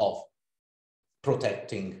purpose of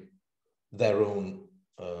protecting their own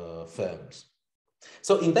firms.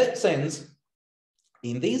 So in that sense,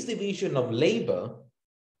 in this division of labor,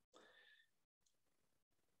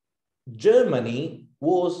 Germany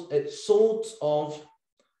was a sort of,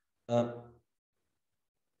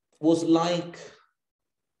 was like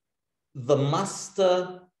the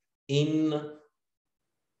master in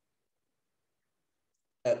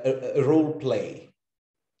a role play.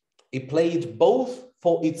 It played both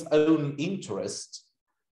for its own interest,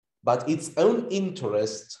 but its own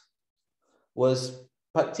interest was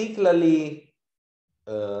particularly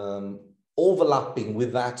overlapping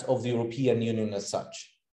with that of the European Union as such.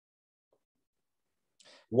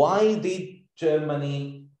 Why did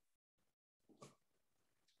Germany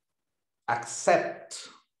accept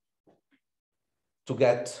to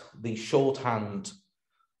get the short hand,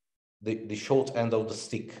 the short end of the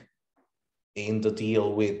stick in the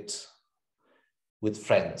deal with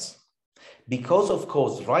France? Because, of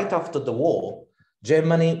course, right after the war,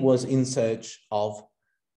 Germany was in search of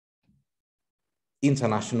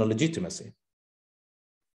international legitimacy.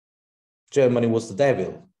 Germany was the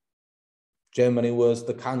devil. Germany was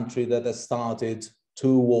the country that has started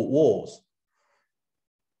 2 world wars.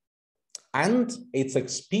 And its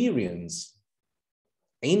experience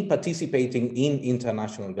in participating in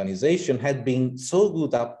international organization had been so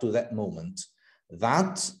good up to that moment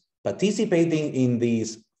that participating in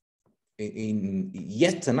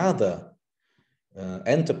yet another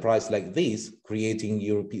enterprise like this, creating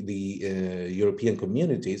European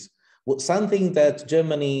communities, was something that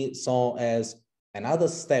Germany saw as another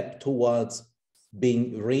step towards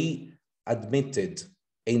being readmitted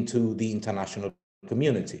into the international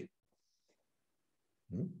community.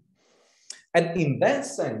 And in that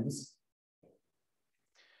sense,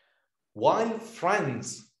 while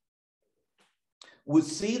France would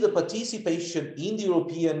see the participation in the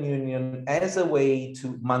European Union as a way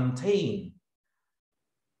to maintain,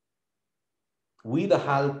 with the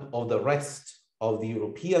help of the rest of the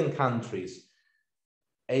European countries,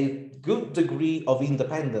 a good degree of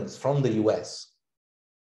independence from the US.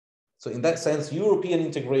 So in that sense, European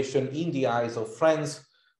integration in the eyes of France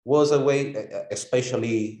was a way,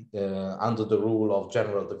 especially under the rule of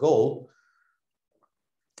General de Gaulle,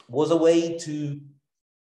 was a way to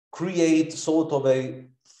create sort of a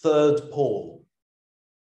third pole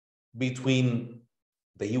between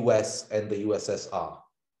the US and the USSR.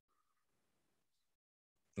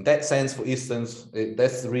 In that sense, for instance,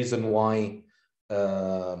 that's the reason why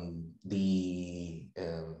the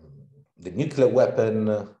nuclear weapon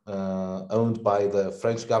owned by the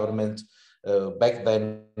French government back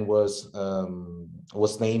then was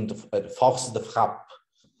named Force de Frappe,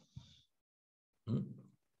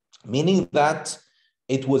 meaning that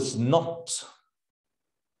it was not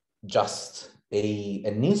just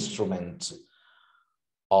an instrument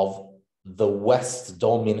of the West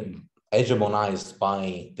hegemonized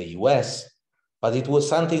by the US, but it was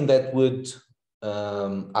something that would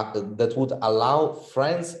allow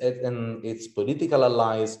France and its political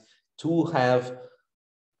allies to have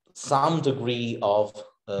some degree of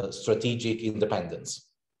strategic independence.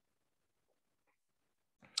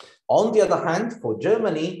 On the other hand, for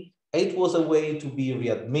Germany, it was a way to be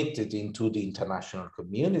readmitted into the international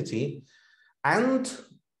community, and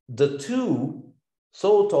the two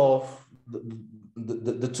sort of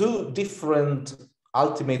the two different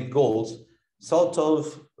ultimate goals sort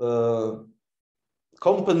of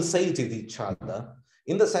compensated each other,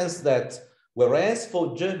 in the sense that whereas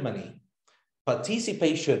for Germany,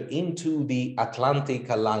 participation into the Atlantic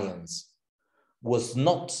Alliance was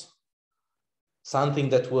not something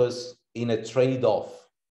that was in a trade-off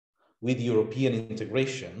with European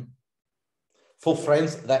integration, for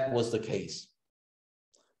France, that was the case.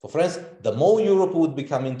 For France, the more Europe would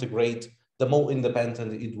become integrated, the more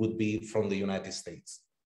independent it would be from the United States.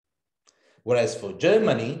 Whereas for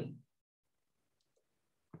Germany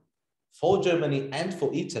and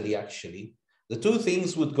for Italy, actually, the two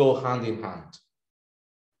things would go hand in hand.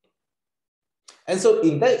 And so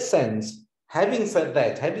in that sense, having said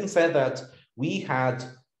that, we had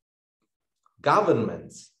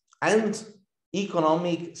governments and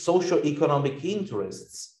socio-economic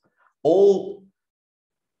interests all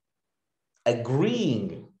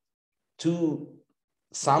agreeing to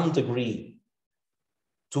some degree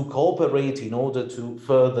to cooperate in order to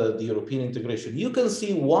further the European integration. You can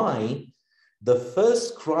see why the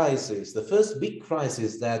first big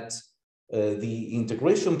crisis that the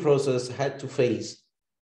integration process had to face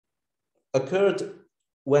occurred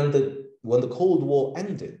when the Cold War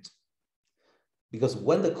ended. Because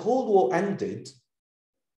when the Cold War ended,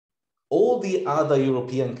 all the other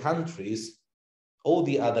European countries, all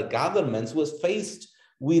the other governments was faced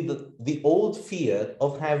with the old fear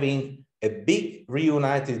of having a big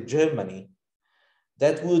reunited Germany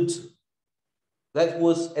that was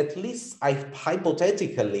at least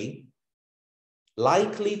hypothetically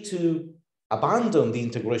likely to abandon the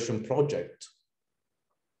integration project,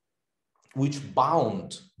 which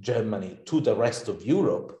bound Germany to the rest of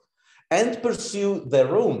Europe, and pursue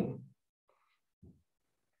their own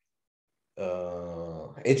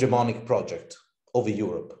hegemonic project over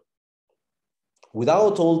Europe,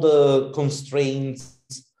 without all the constraints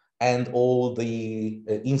and all the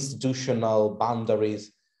institutional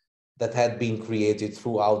boundaries that had been created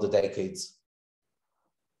throughout the decades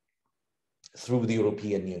through the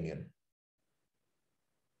European Union.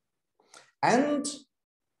 And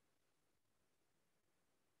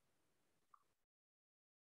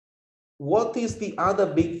what is the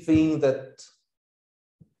other big thing that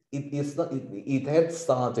it had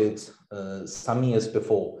started some years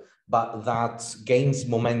before, but that gains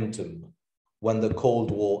momentum when the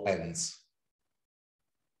Cold War ends?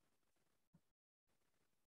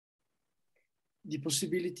 The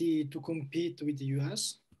possibility to compete with the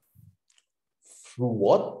US. Through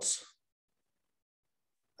what?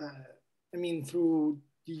 I mean, through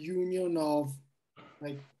the union of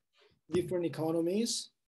like different economies.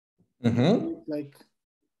 Mm-hmm. Like,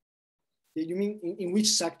 you mean in which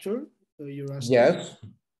sector you're asking? Yes.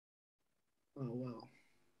 Oh, wow.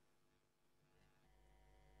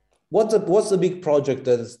 What's the big project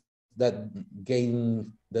that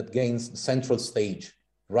gains central stage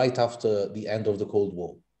right after the end of the Cold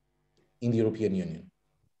War in the European Union?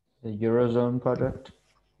 The Eurozone project.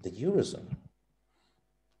 The Eurozone.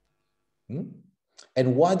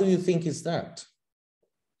 And why do you think is that?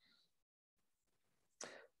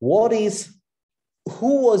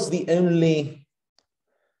 who was the only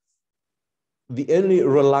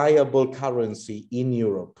reliable currency in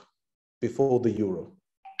Europe before the euro?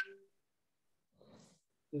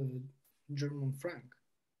 The German franc.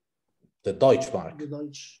 The Deutschmark. The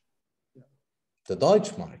Deutsch. Yeah. The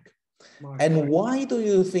Deutschmark. And why do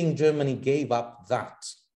you think Germany gave up that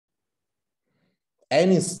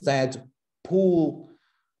and instead pull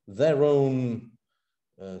their own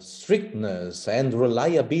strictness and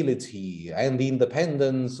reliability and the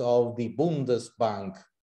independence of the Bundesbank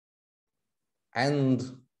and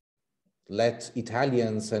let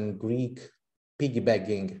Italians and Greek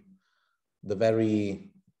piggybacking the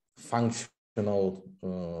very functional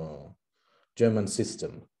German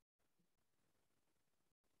system?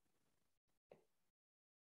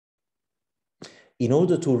 In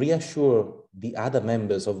order to reassure the other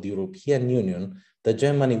members of the European Union that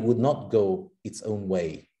Germany would not go its own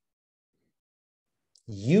way.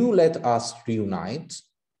 You let us reunite,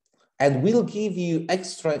 and we'll give you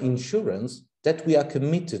extra insurance that we are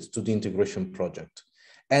committed to the integration project.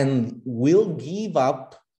 And we'll give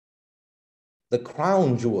up the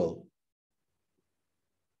crown jewel,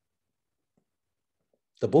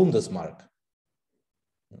 the Bundesmark.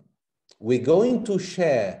 We're going to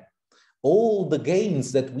share all the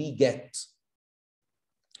gains that we get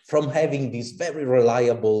from having this very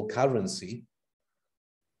reliable currency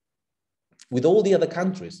with all the other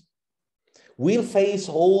countries. We'll face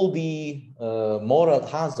all the moral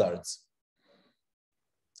hazards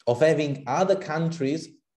of having other countries,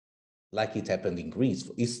 like it happened in Greece,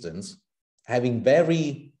 for instance, having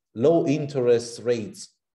very low interest rates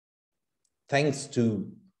thanks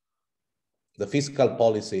to the fiscal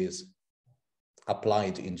policies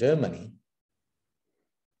applied in Germany,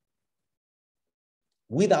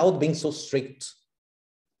 without being so strict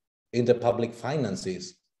in the public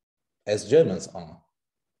finances as Germans are.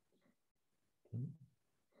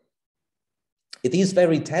 It is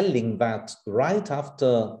very telling that right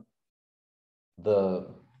after the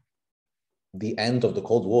end of the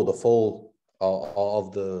Cold War, the fall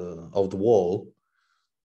of the wall,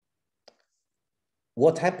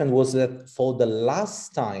 what happened was that for the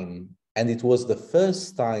last time, and it was the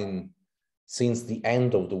first time since the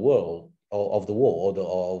end of the war, or World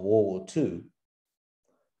War II,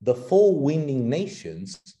 the four winning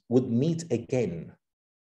nations would meet again.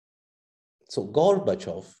 So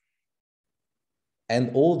Gorbachev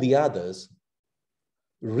and all the others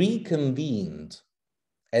reconvened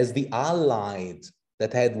as the allied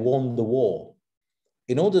that had won the war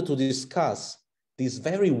in order to discuss this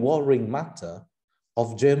very worrying matter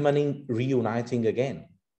of Germany reuniting again.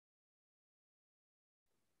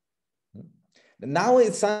 Now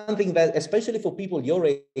it's something that, especially for people your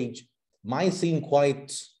age, might seem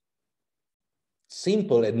quite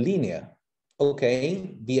simple and linear.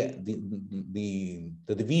 Okay, the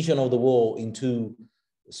division of the war in two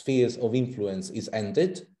spheres of influence is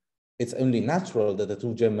ended. It's only natural that the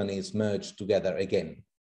two Germanys merge together again.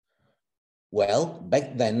 Well,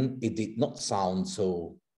 back then it did not sound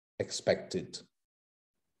so expected.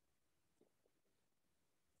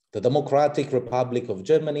 The Democratic Republic of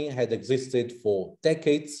Germany had existed for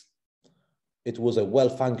decades. It was a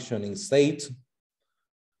well-functioning state,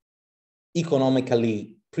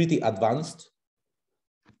 economically pretty advanced,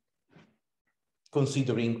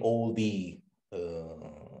 considering all the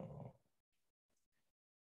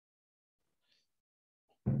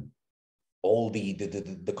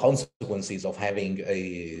consequences of having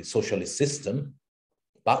a socialist system.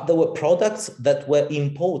 But there were products that were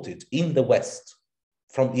imported in the West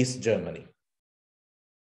from East Germany.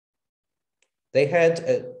 They had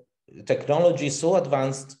a technology so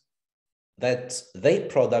advanced that their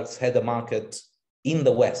products had a market in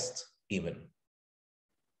the West even.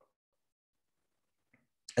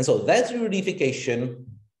 And so that reunification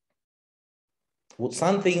was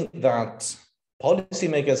something that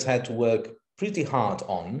policymakers had to work pretty hard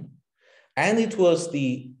on, and it was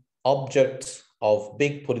the object of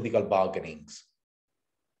big political bargainings.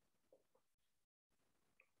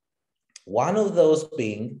 One of those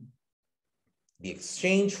being the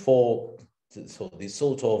exchange for this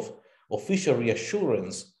sort of official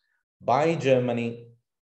reassurance by Germany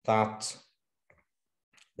that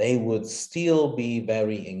they would still be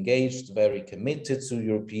very engaged, very committed to the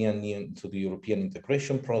European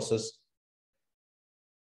integration process.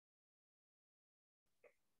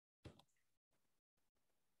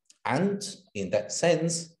 And in that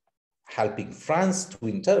sense, helping France to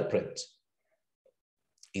interpret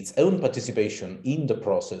its own participation in the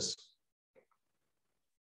process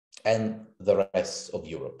and the rest of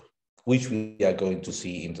Europe, which we are going to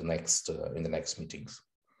see in the next meetings.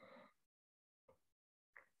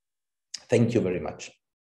 Thank you very much.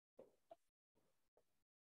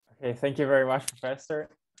 Okay, thank you very much, Professor,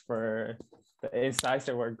 for the insights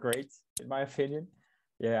that were great, in my opinion.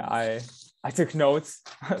 Yeah, I took notes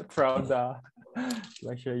from the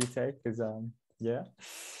lecture you take, because yeah.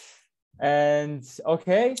 And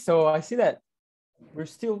okay, so I see that we're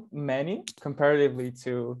still many comparatively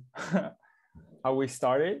to how we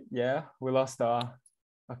started. Yeah, we lost a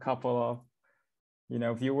couple of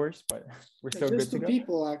viewers, but we're still just good to go.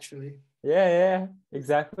 people actually. Yeah,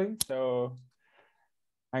 exactly. So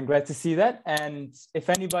I'm glad to see that. And if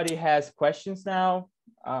anybody has questions now,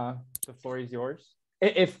 the floor is yours.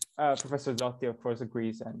 If Professor Zotti, of course,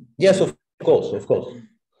 agrees. And yes, of course.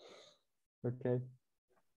 Okay.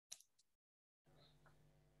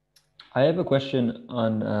 I have a question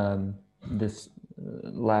on this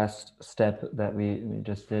last step that we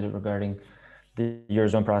just did regarding the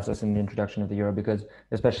Eurozone process and the introduction of the euro, because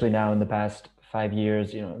especially now in the past 5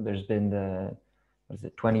 years, there's been the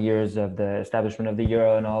 20 years of the establishment of the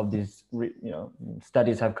euro, and all of these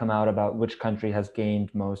studies have come out about which country has gained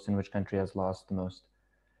most and which country has lost the most.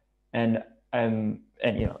 And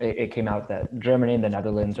it came out that Germany and the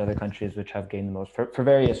Netherlands are the countries which have gained the most for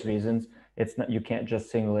various reasons. It's not, you can't just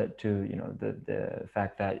single it to the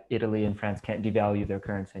fact that Italy and France can't devalue their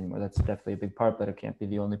currency anymore. That's definitely a big part, but it can't be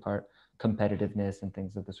the only part. Competitiveness and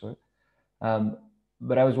things of the sort.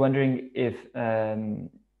 But I was wondering if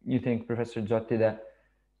you think, Professor Zotti, that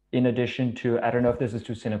in addition to, I don't know if this is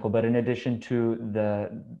too cynical, but in addition to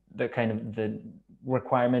the kind of the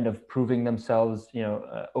requirement of proving themselves,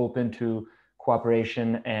 open to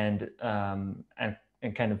cooperation and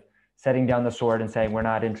kind of setting down the sword and saying we're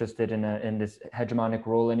not interested in this hegemonic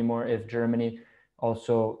role anymore, if Germany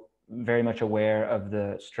also very much aware of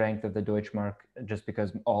the strength of the Deutschmark, just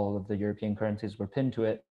because all of the European currencies were pinned to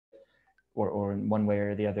it, or in one way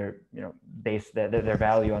or the other, base their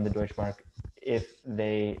value on the Deutschmark, if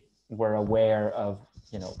they were aware of,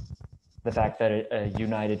 the fact that a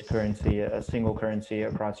united currency, a single currency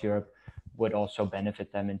across Europe would also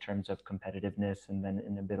benefit them in terms of competitiveness and then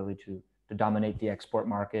an ability to dominate the export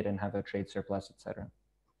market and have a trade surplus, etc.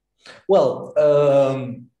 Well,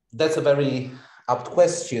 that's a very apt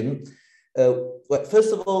question. Well,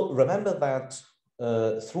 first of all, remember that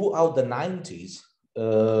throughout the 90s,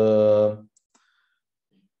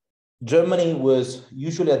 Germany was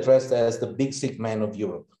usually addressed as the big sick man of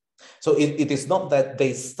Europe. So it is not that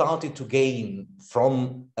they started to gain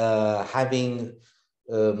from having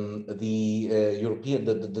the European,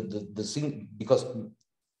 because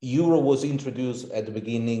Euro was introduced at the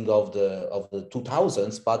beginning of the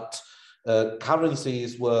 2000s, but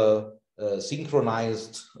currencies were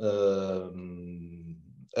synchronized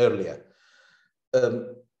earlier.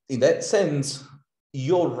 In that sense,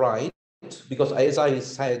 you're right, because as I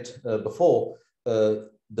said before,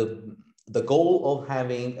 the goal of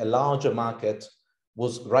having a larger market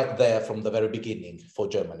was right there from the very beginning for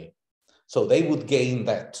Germany. So they would gain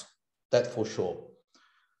that for sure.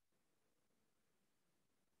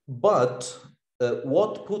 But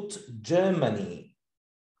what put Germany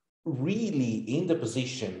really in the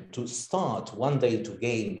position to start one day to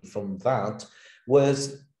gain from that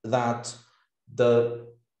was that the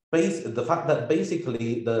fact that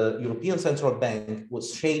basically the European Central Bank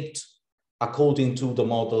was shaped according to the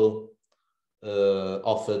model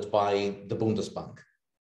offered by the Bundesbank.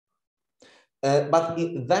 But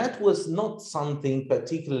that was not something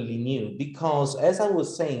particularly new, because as I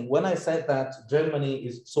was saying, when I said that Germany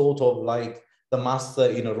is sort of like the master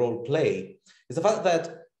in a role play, is the fact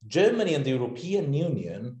that Germany and the European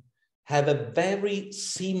Union have a very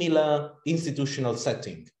similar institutional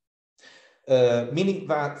setting. Meaning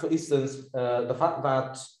that, for instance, the fact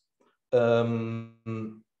that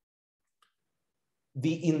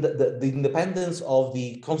the independence of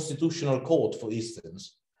the constitutional court, for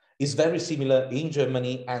instance, is very similar in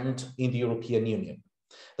Germany and in the European Union.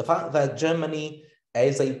 The fact that Germany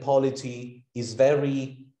as a polity is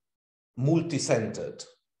very multi-centered,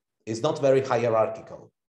 is not very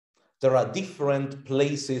hierarchical. There are different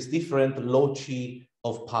places, different loci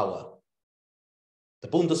of power. The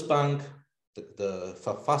Bundesbank, the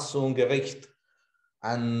Verfassungsgericht,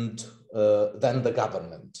 and then the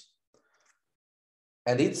government.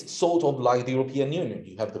 And it's sort of like the European Union.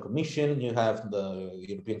 You have the Commission, you have the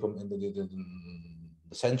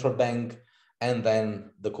the Central Bank, and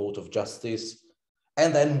then the Court of Justice.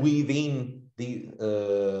 And then within the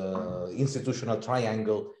institutional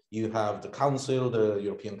triangle, you have the Council, the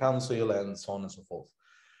European Council, and so on and so forth.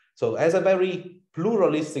 So as a very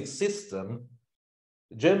pluralistic system,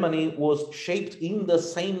 Germany was shaped in the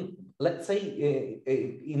same, let's say,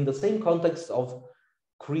 in the same context of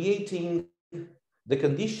creating the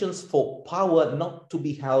conditions for power not to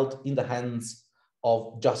be held in the hands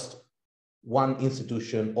of just one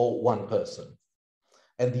institution or one person.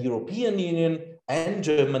 And the European Union and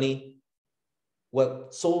Germany were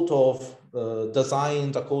sort of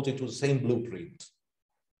designed according to the same blueprint.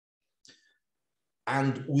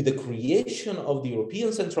 And with the creation of the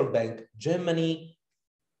European Central Bank, Germany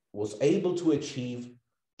was able to achieve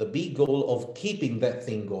the big goal of keeping that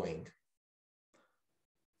thing going.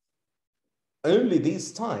 Only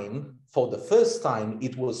this time, for the first time,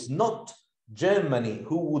 it was not Germany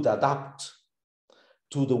who would adapt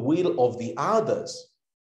to the will of the others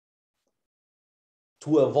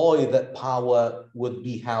to avoid that power would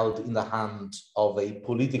be held in the hand of a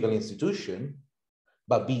political institution,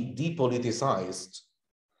 but be depoliticized.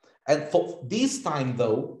 And for this time,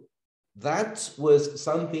 though, that was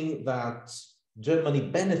something that Germany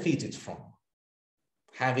benefited from,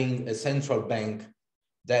 having a central bank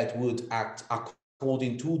that would act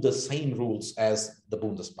according to the same rules as the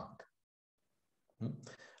Bundesbank.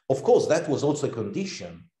 Of course, that was also a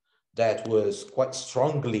condition that was quite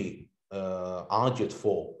strongly argued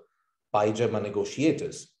for by German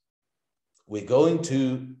negotiators. We're going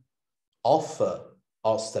to offer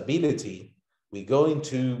our stability, we're going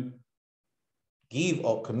to give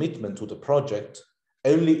our commitment to the project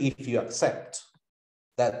only if you accept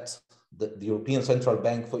that the European Central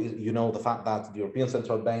Bank, for the fact that the European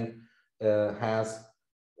Central Bank has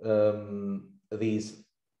these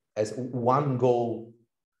as one goal,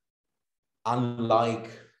 unlike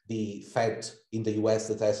the Fed in the US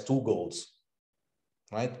that has two goals,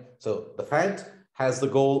 right? So the Fed has the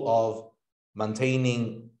goal of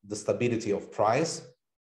maintaining the stability of price.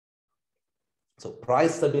 So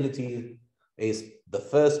price stability is the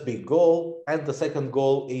first big goal, and the second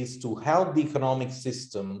goal is to help the economic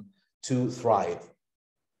system to thrive.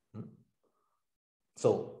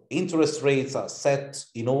 So interest rates are set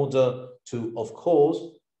in order to, of course,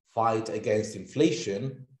 fight against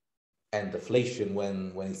inflation and deflation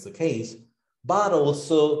when it's the case, but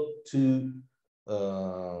also to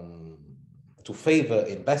favor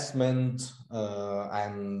investment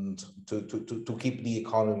and to keep the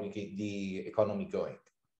economy going.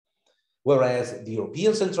 Whereas the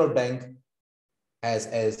European Central Bank has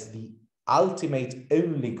as the ultimate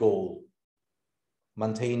only goal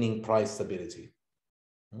maintaining price stability.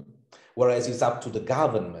 Whereas it's up to the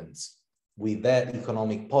governments with their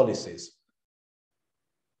economic policies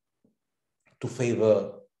to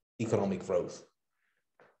favor economic growth.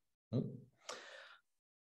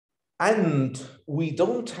 And we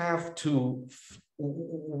don't have to,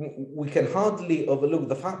 we can hardly overlook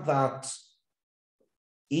the fact that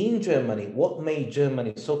in Germany, what made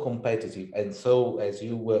Germany so competitive and so, as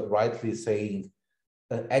you were rightly saying,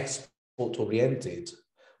 export-oriented,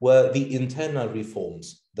 were the internal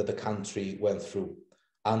reforms that the country went through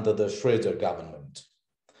under the Schröder government.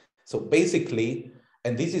 So basically,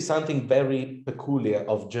 and this is something very peculiar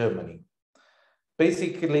of Germany,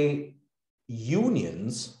 basically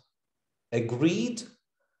unions agreed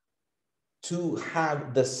to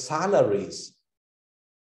have the salaries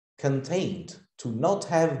contained, to not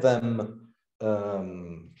have them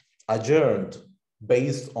adjourned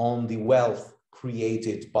based on the wealth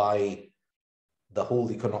created by the whole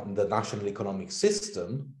the national economic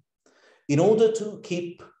system, in order to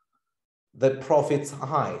keep the profits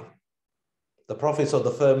high, the profits of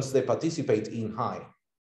the firms they participate in high.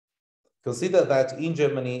 Consider that in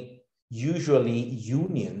Germany, usually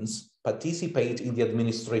unions participate in the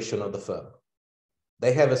administration of the firm.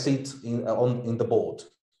 They have a seat in the board.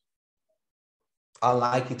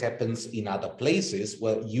 Unlike it happens in other places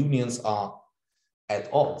where unions are at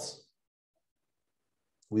odds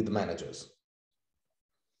with managers.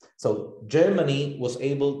 So Germany was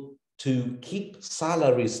able to keep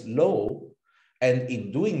salaries low, and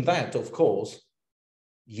in doing that, of course,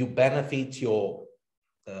 you benefit your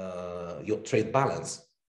trade balance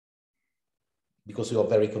because you are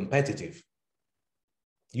very competitive.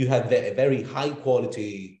 You have a very high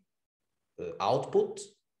quality output,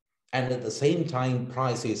 and at the same time,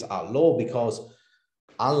 prices are low because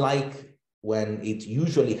unlike when it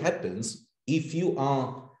usually happens, if you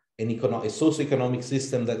are a socioeconomic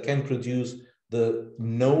system that can produce the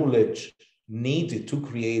knowledge needed to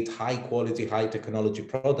create high quality, high technology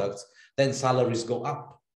products, then salaries go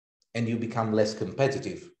up and you become less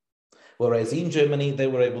competitive. Whereas in Germany, they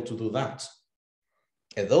were able to do that.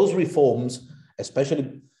 And those reforms,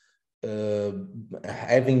 especially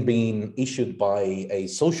having been issued by a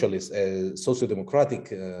socialist,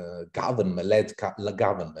 socio-democratic government-led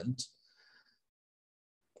government,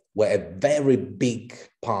 were a very big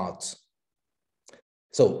part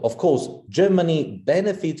So, of course, Germany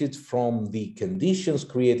benefited from the conditions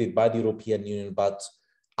created by the European Union, but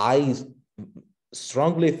I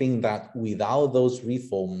strongly think that without those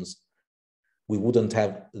reforms, we wouldn't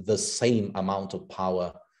have the same amount of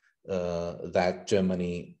power that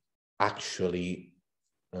Germany actually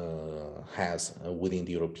has within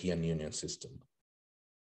the European Union system.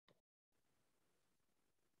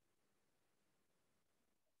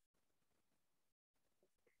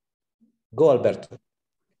 Go, Alberto.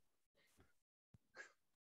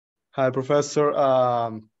 Hi, Professor.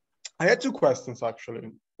 I had two questions,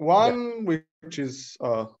 actually. One, which is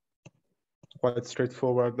quite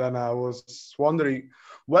straightforward, and I was wondering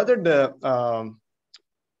whether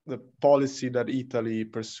the policy that Italy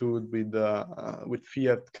pursued with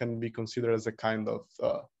fiat can be considered as a kind of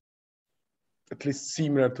at least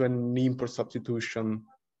similar to an import substitution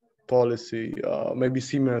policy, maybe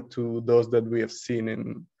similar to those that we have seen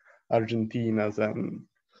in Argentina and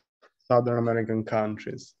Southern American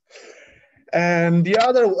countries. And the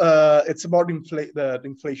other, it's about the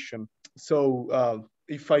inflation. So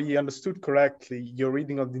if I understood correctly, your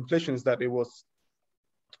reading of the inflation is that it was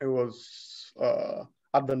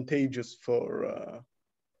advantageous for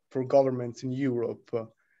governments in Europe.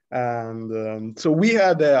 And so we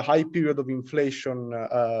had a high period of inflation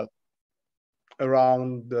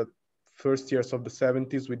around the first years of the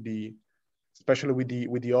 70s, especially with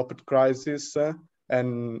the OPEC crisis,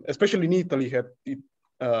 and especially in Italy,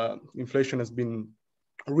 inflation has been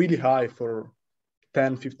really high for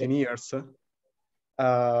 10, 15 years.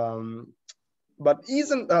 But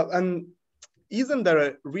isn't there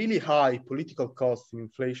a really high political cost in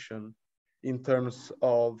inflation in terms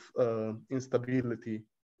of instability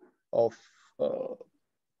of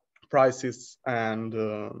prices and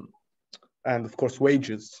of course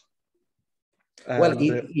wages? Well,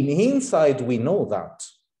 in hindsight, we know that,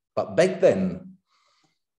 but back then,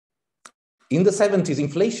 in the 70s,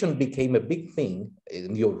 inflation became a big thing,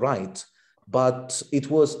 and you're right, but it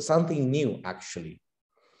was something new, actually.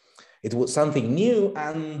 It was something new,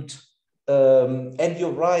 and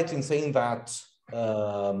you're right in saying that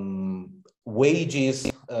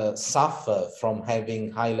wages suffer from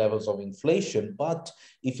having high levels of inflation. But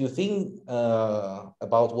if you think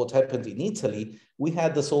about what happened in Italy, we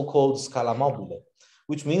had the so-called scala mobile,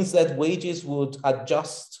 which means that wages would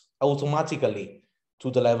adjust automatically to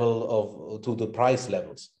the price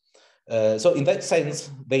levels. So in that sense,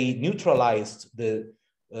 they neutralized the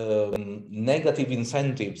negative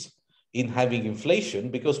incentives in having inflation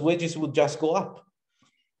because wages would just go up.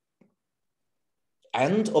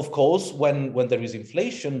 And of course, when there is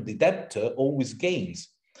inflation, the debtor always gains.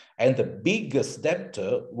 And the biggest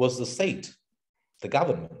debtor was the state, the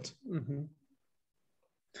government. Mm-hmm.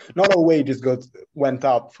 Not all wages went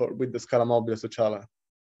up with the scala mobile sociale.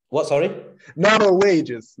 What, sorry? Not all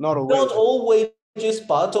wages. Not all wages,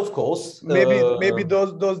 but of course. Maybe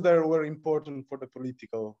those that were important for the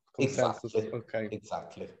political consensus. Exactly. Okay.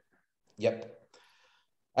 Exactly. Yep.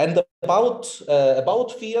 And about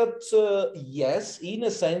fiat, yes, in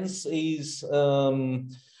a sense is,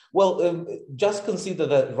 just consider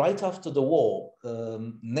that right after the war,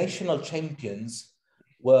 national champions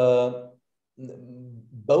were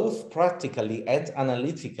both practically and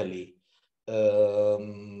analytically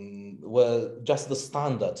were just the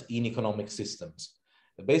standard in economic systems.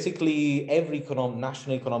 Basically, every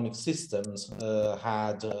national economic systems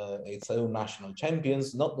had its own national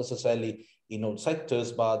champions, not necessarily in all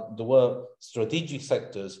sectors, but there were strategic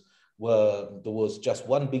sectors where there was just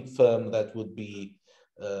one big firm that would be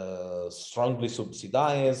strongly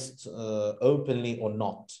subsidized, openly or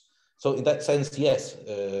not. So in that sense, yes,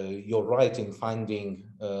 you're right in finding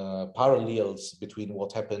parallels between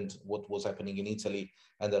what was happening in Italy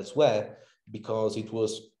and elsewhere, because it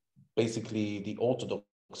was basically the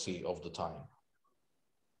orthodoxy of the time.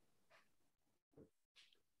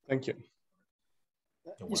 Thank you.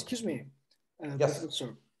 Excuse me, yes.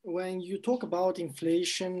 Professor. When you talk about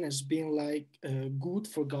inflation as being like good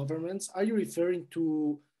for governments, are you referring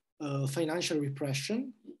to financial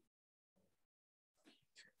repression?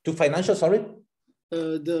 To financial, sorry?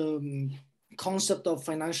 The concept of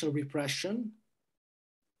financial repression.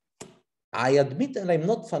 I admit that I'm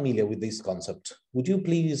not familiar with this concept. Would you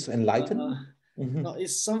please enlighten me? No,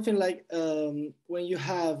 it's something like when you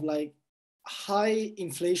have like high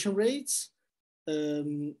inflation rates,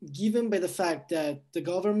 given by the fact that the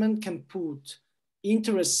government can put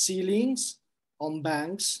interest ceilings on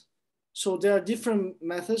banks. So there are different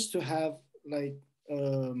methods to have like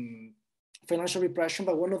financial repression,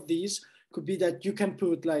 but one of these could be that you can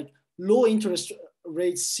put like low interest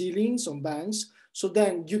rate ceilings on banks. So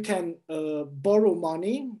then you can borrow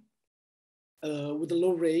money with a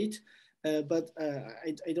low rate, but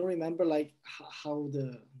I don't remember like how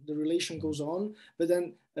the relation goes on. But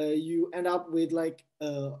then you end up with like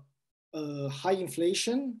high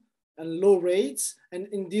inflation and low rates, and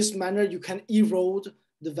in this manner you can erode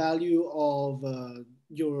the value of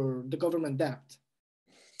the government debt.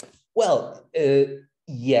 Well,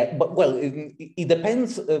 yeah, but well, it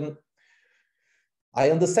depends. I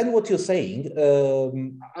understand what you're saying.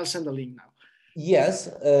 I'll send a link now. Yes,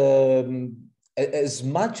 as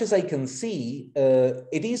much as I can see,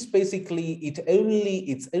 it is basically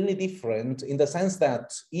it's only different in the sense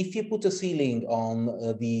that if you put a ceiling on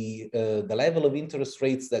the level of interest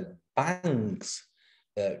rates that banks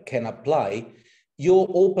can apply, you're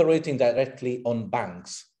operating directly on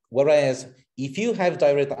banks. Whereas if you have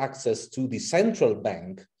direct access to the central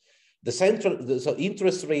bank, so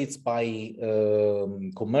interest rates by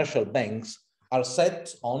commercial banks are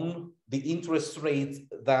set on the interest rate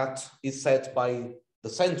that is set by the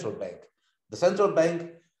central bank. The central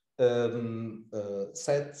bank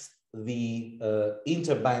sets the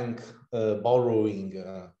interbank borrowing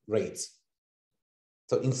rates.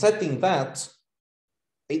 So in setting that,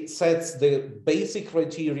 it sets the basic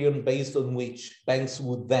criterion based on which banks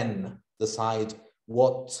would then decide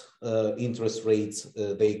what interest rates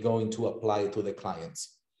they're going to apply to the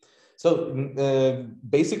clients. So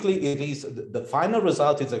basically it is, the final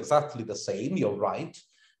result is exactly the same, you're right.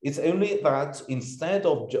 It's only that instead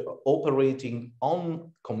of operating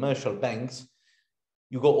on commercial banks,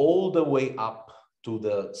 you go all the way up to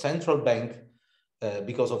the central bank,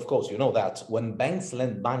 because of course, you know that when banks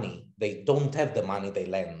lend money, they don't have the money they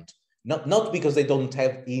lend. Not because they don't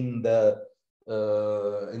have in the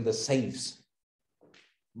safes.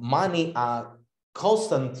 Money are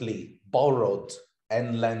constantly borrowed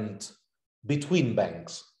and lent between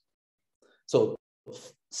banks. So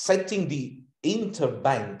setting the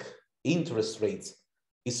interbank interest rates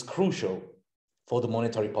is crucial for the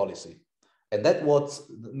monetary policy. And that's what,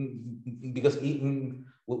 because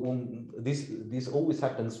this always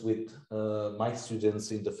happens with my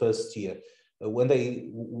students in the first year, when they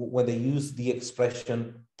use the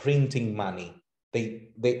expression printing money,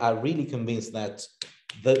 they are really convinced that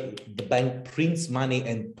the bank prints money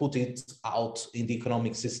and put it out in the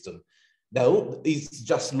economic system. No, it's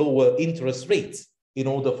just lower interest rates in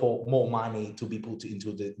order for more money to be put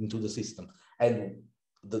into the system. And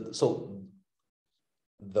so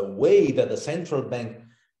the way that the central bank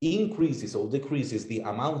increases or decreases the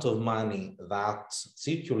amount of money that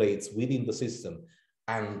circulates within the system,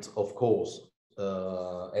 and of course,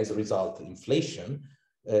 as a result, inflation,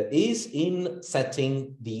 is in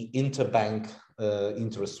setting the interbank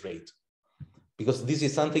interest rate, because this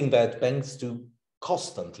is something that banks do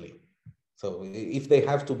constantly. So if they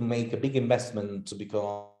have to make a big investment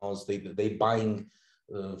because they're buying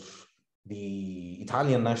the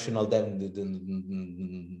Italian national debt,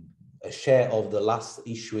 a share of the last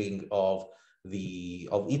issuing of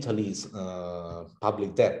Italy's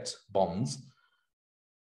public debt bonds,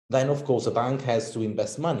 then of course a bank has to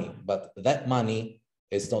invest money, but that money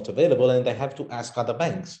is not available and they have to ask other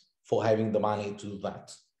banks for having the money to do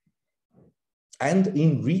that. And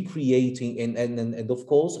in recreating, and of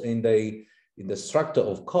course in the structure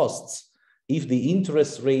of costs, if the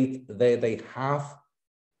interest rate that they have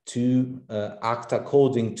to act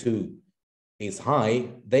according to is high,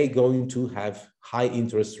 they're going to have high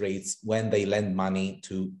interest rates when they lend money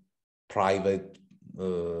to private,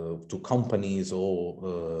 to companies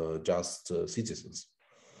or just citizens.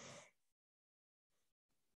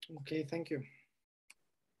 Okay, thank you.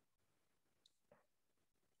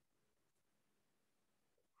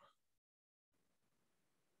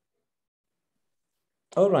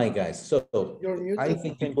 All right, guys. So I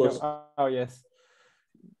think it was. Oh yes,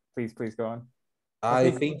 please go on.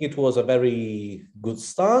 I think it was a very good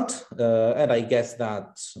start, and I guess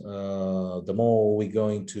that the more we're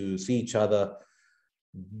going to see each other,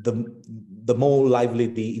 the more lively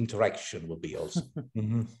the interaction will be also.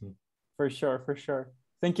 For sure.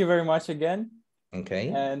 Thank you very much again. Okay.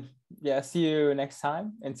 And yeah, see you next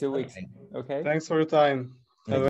time in 2 weeks. Okay. Thanks for your time.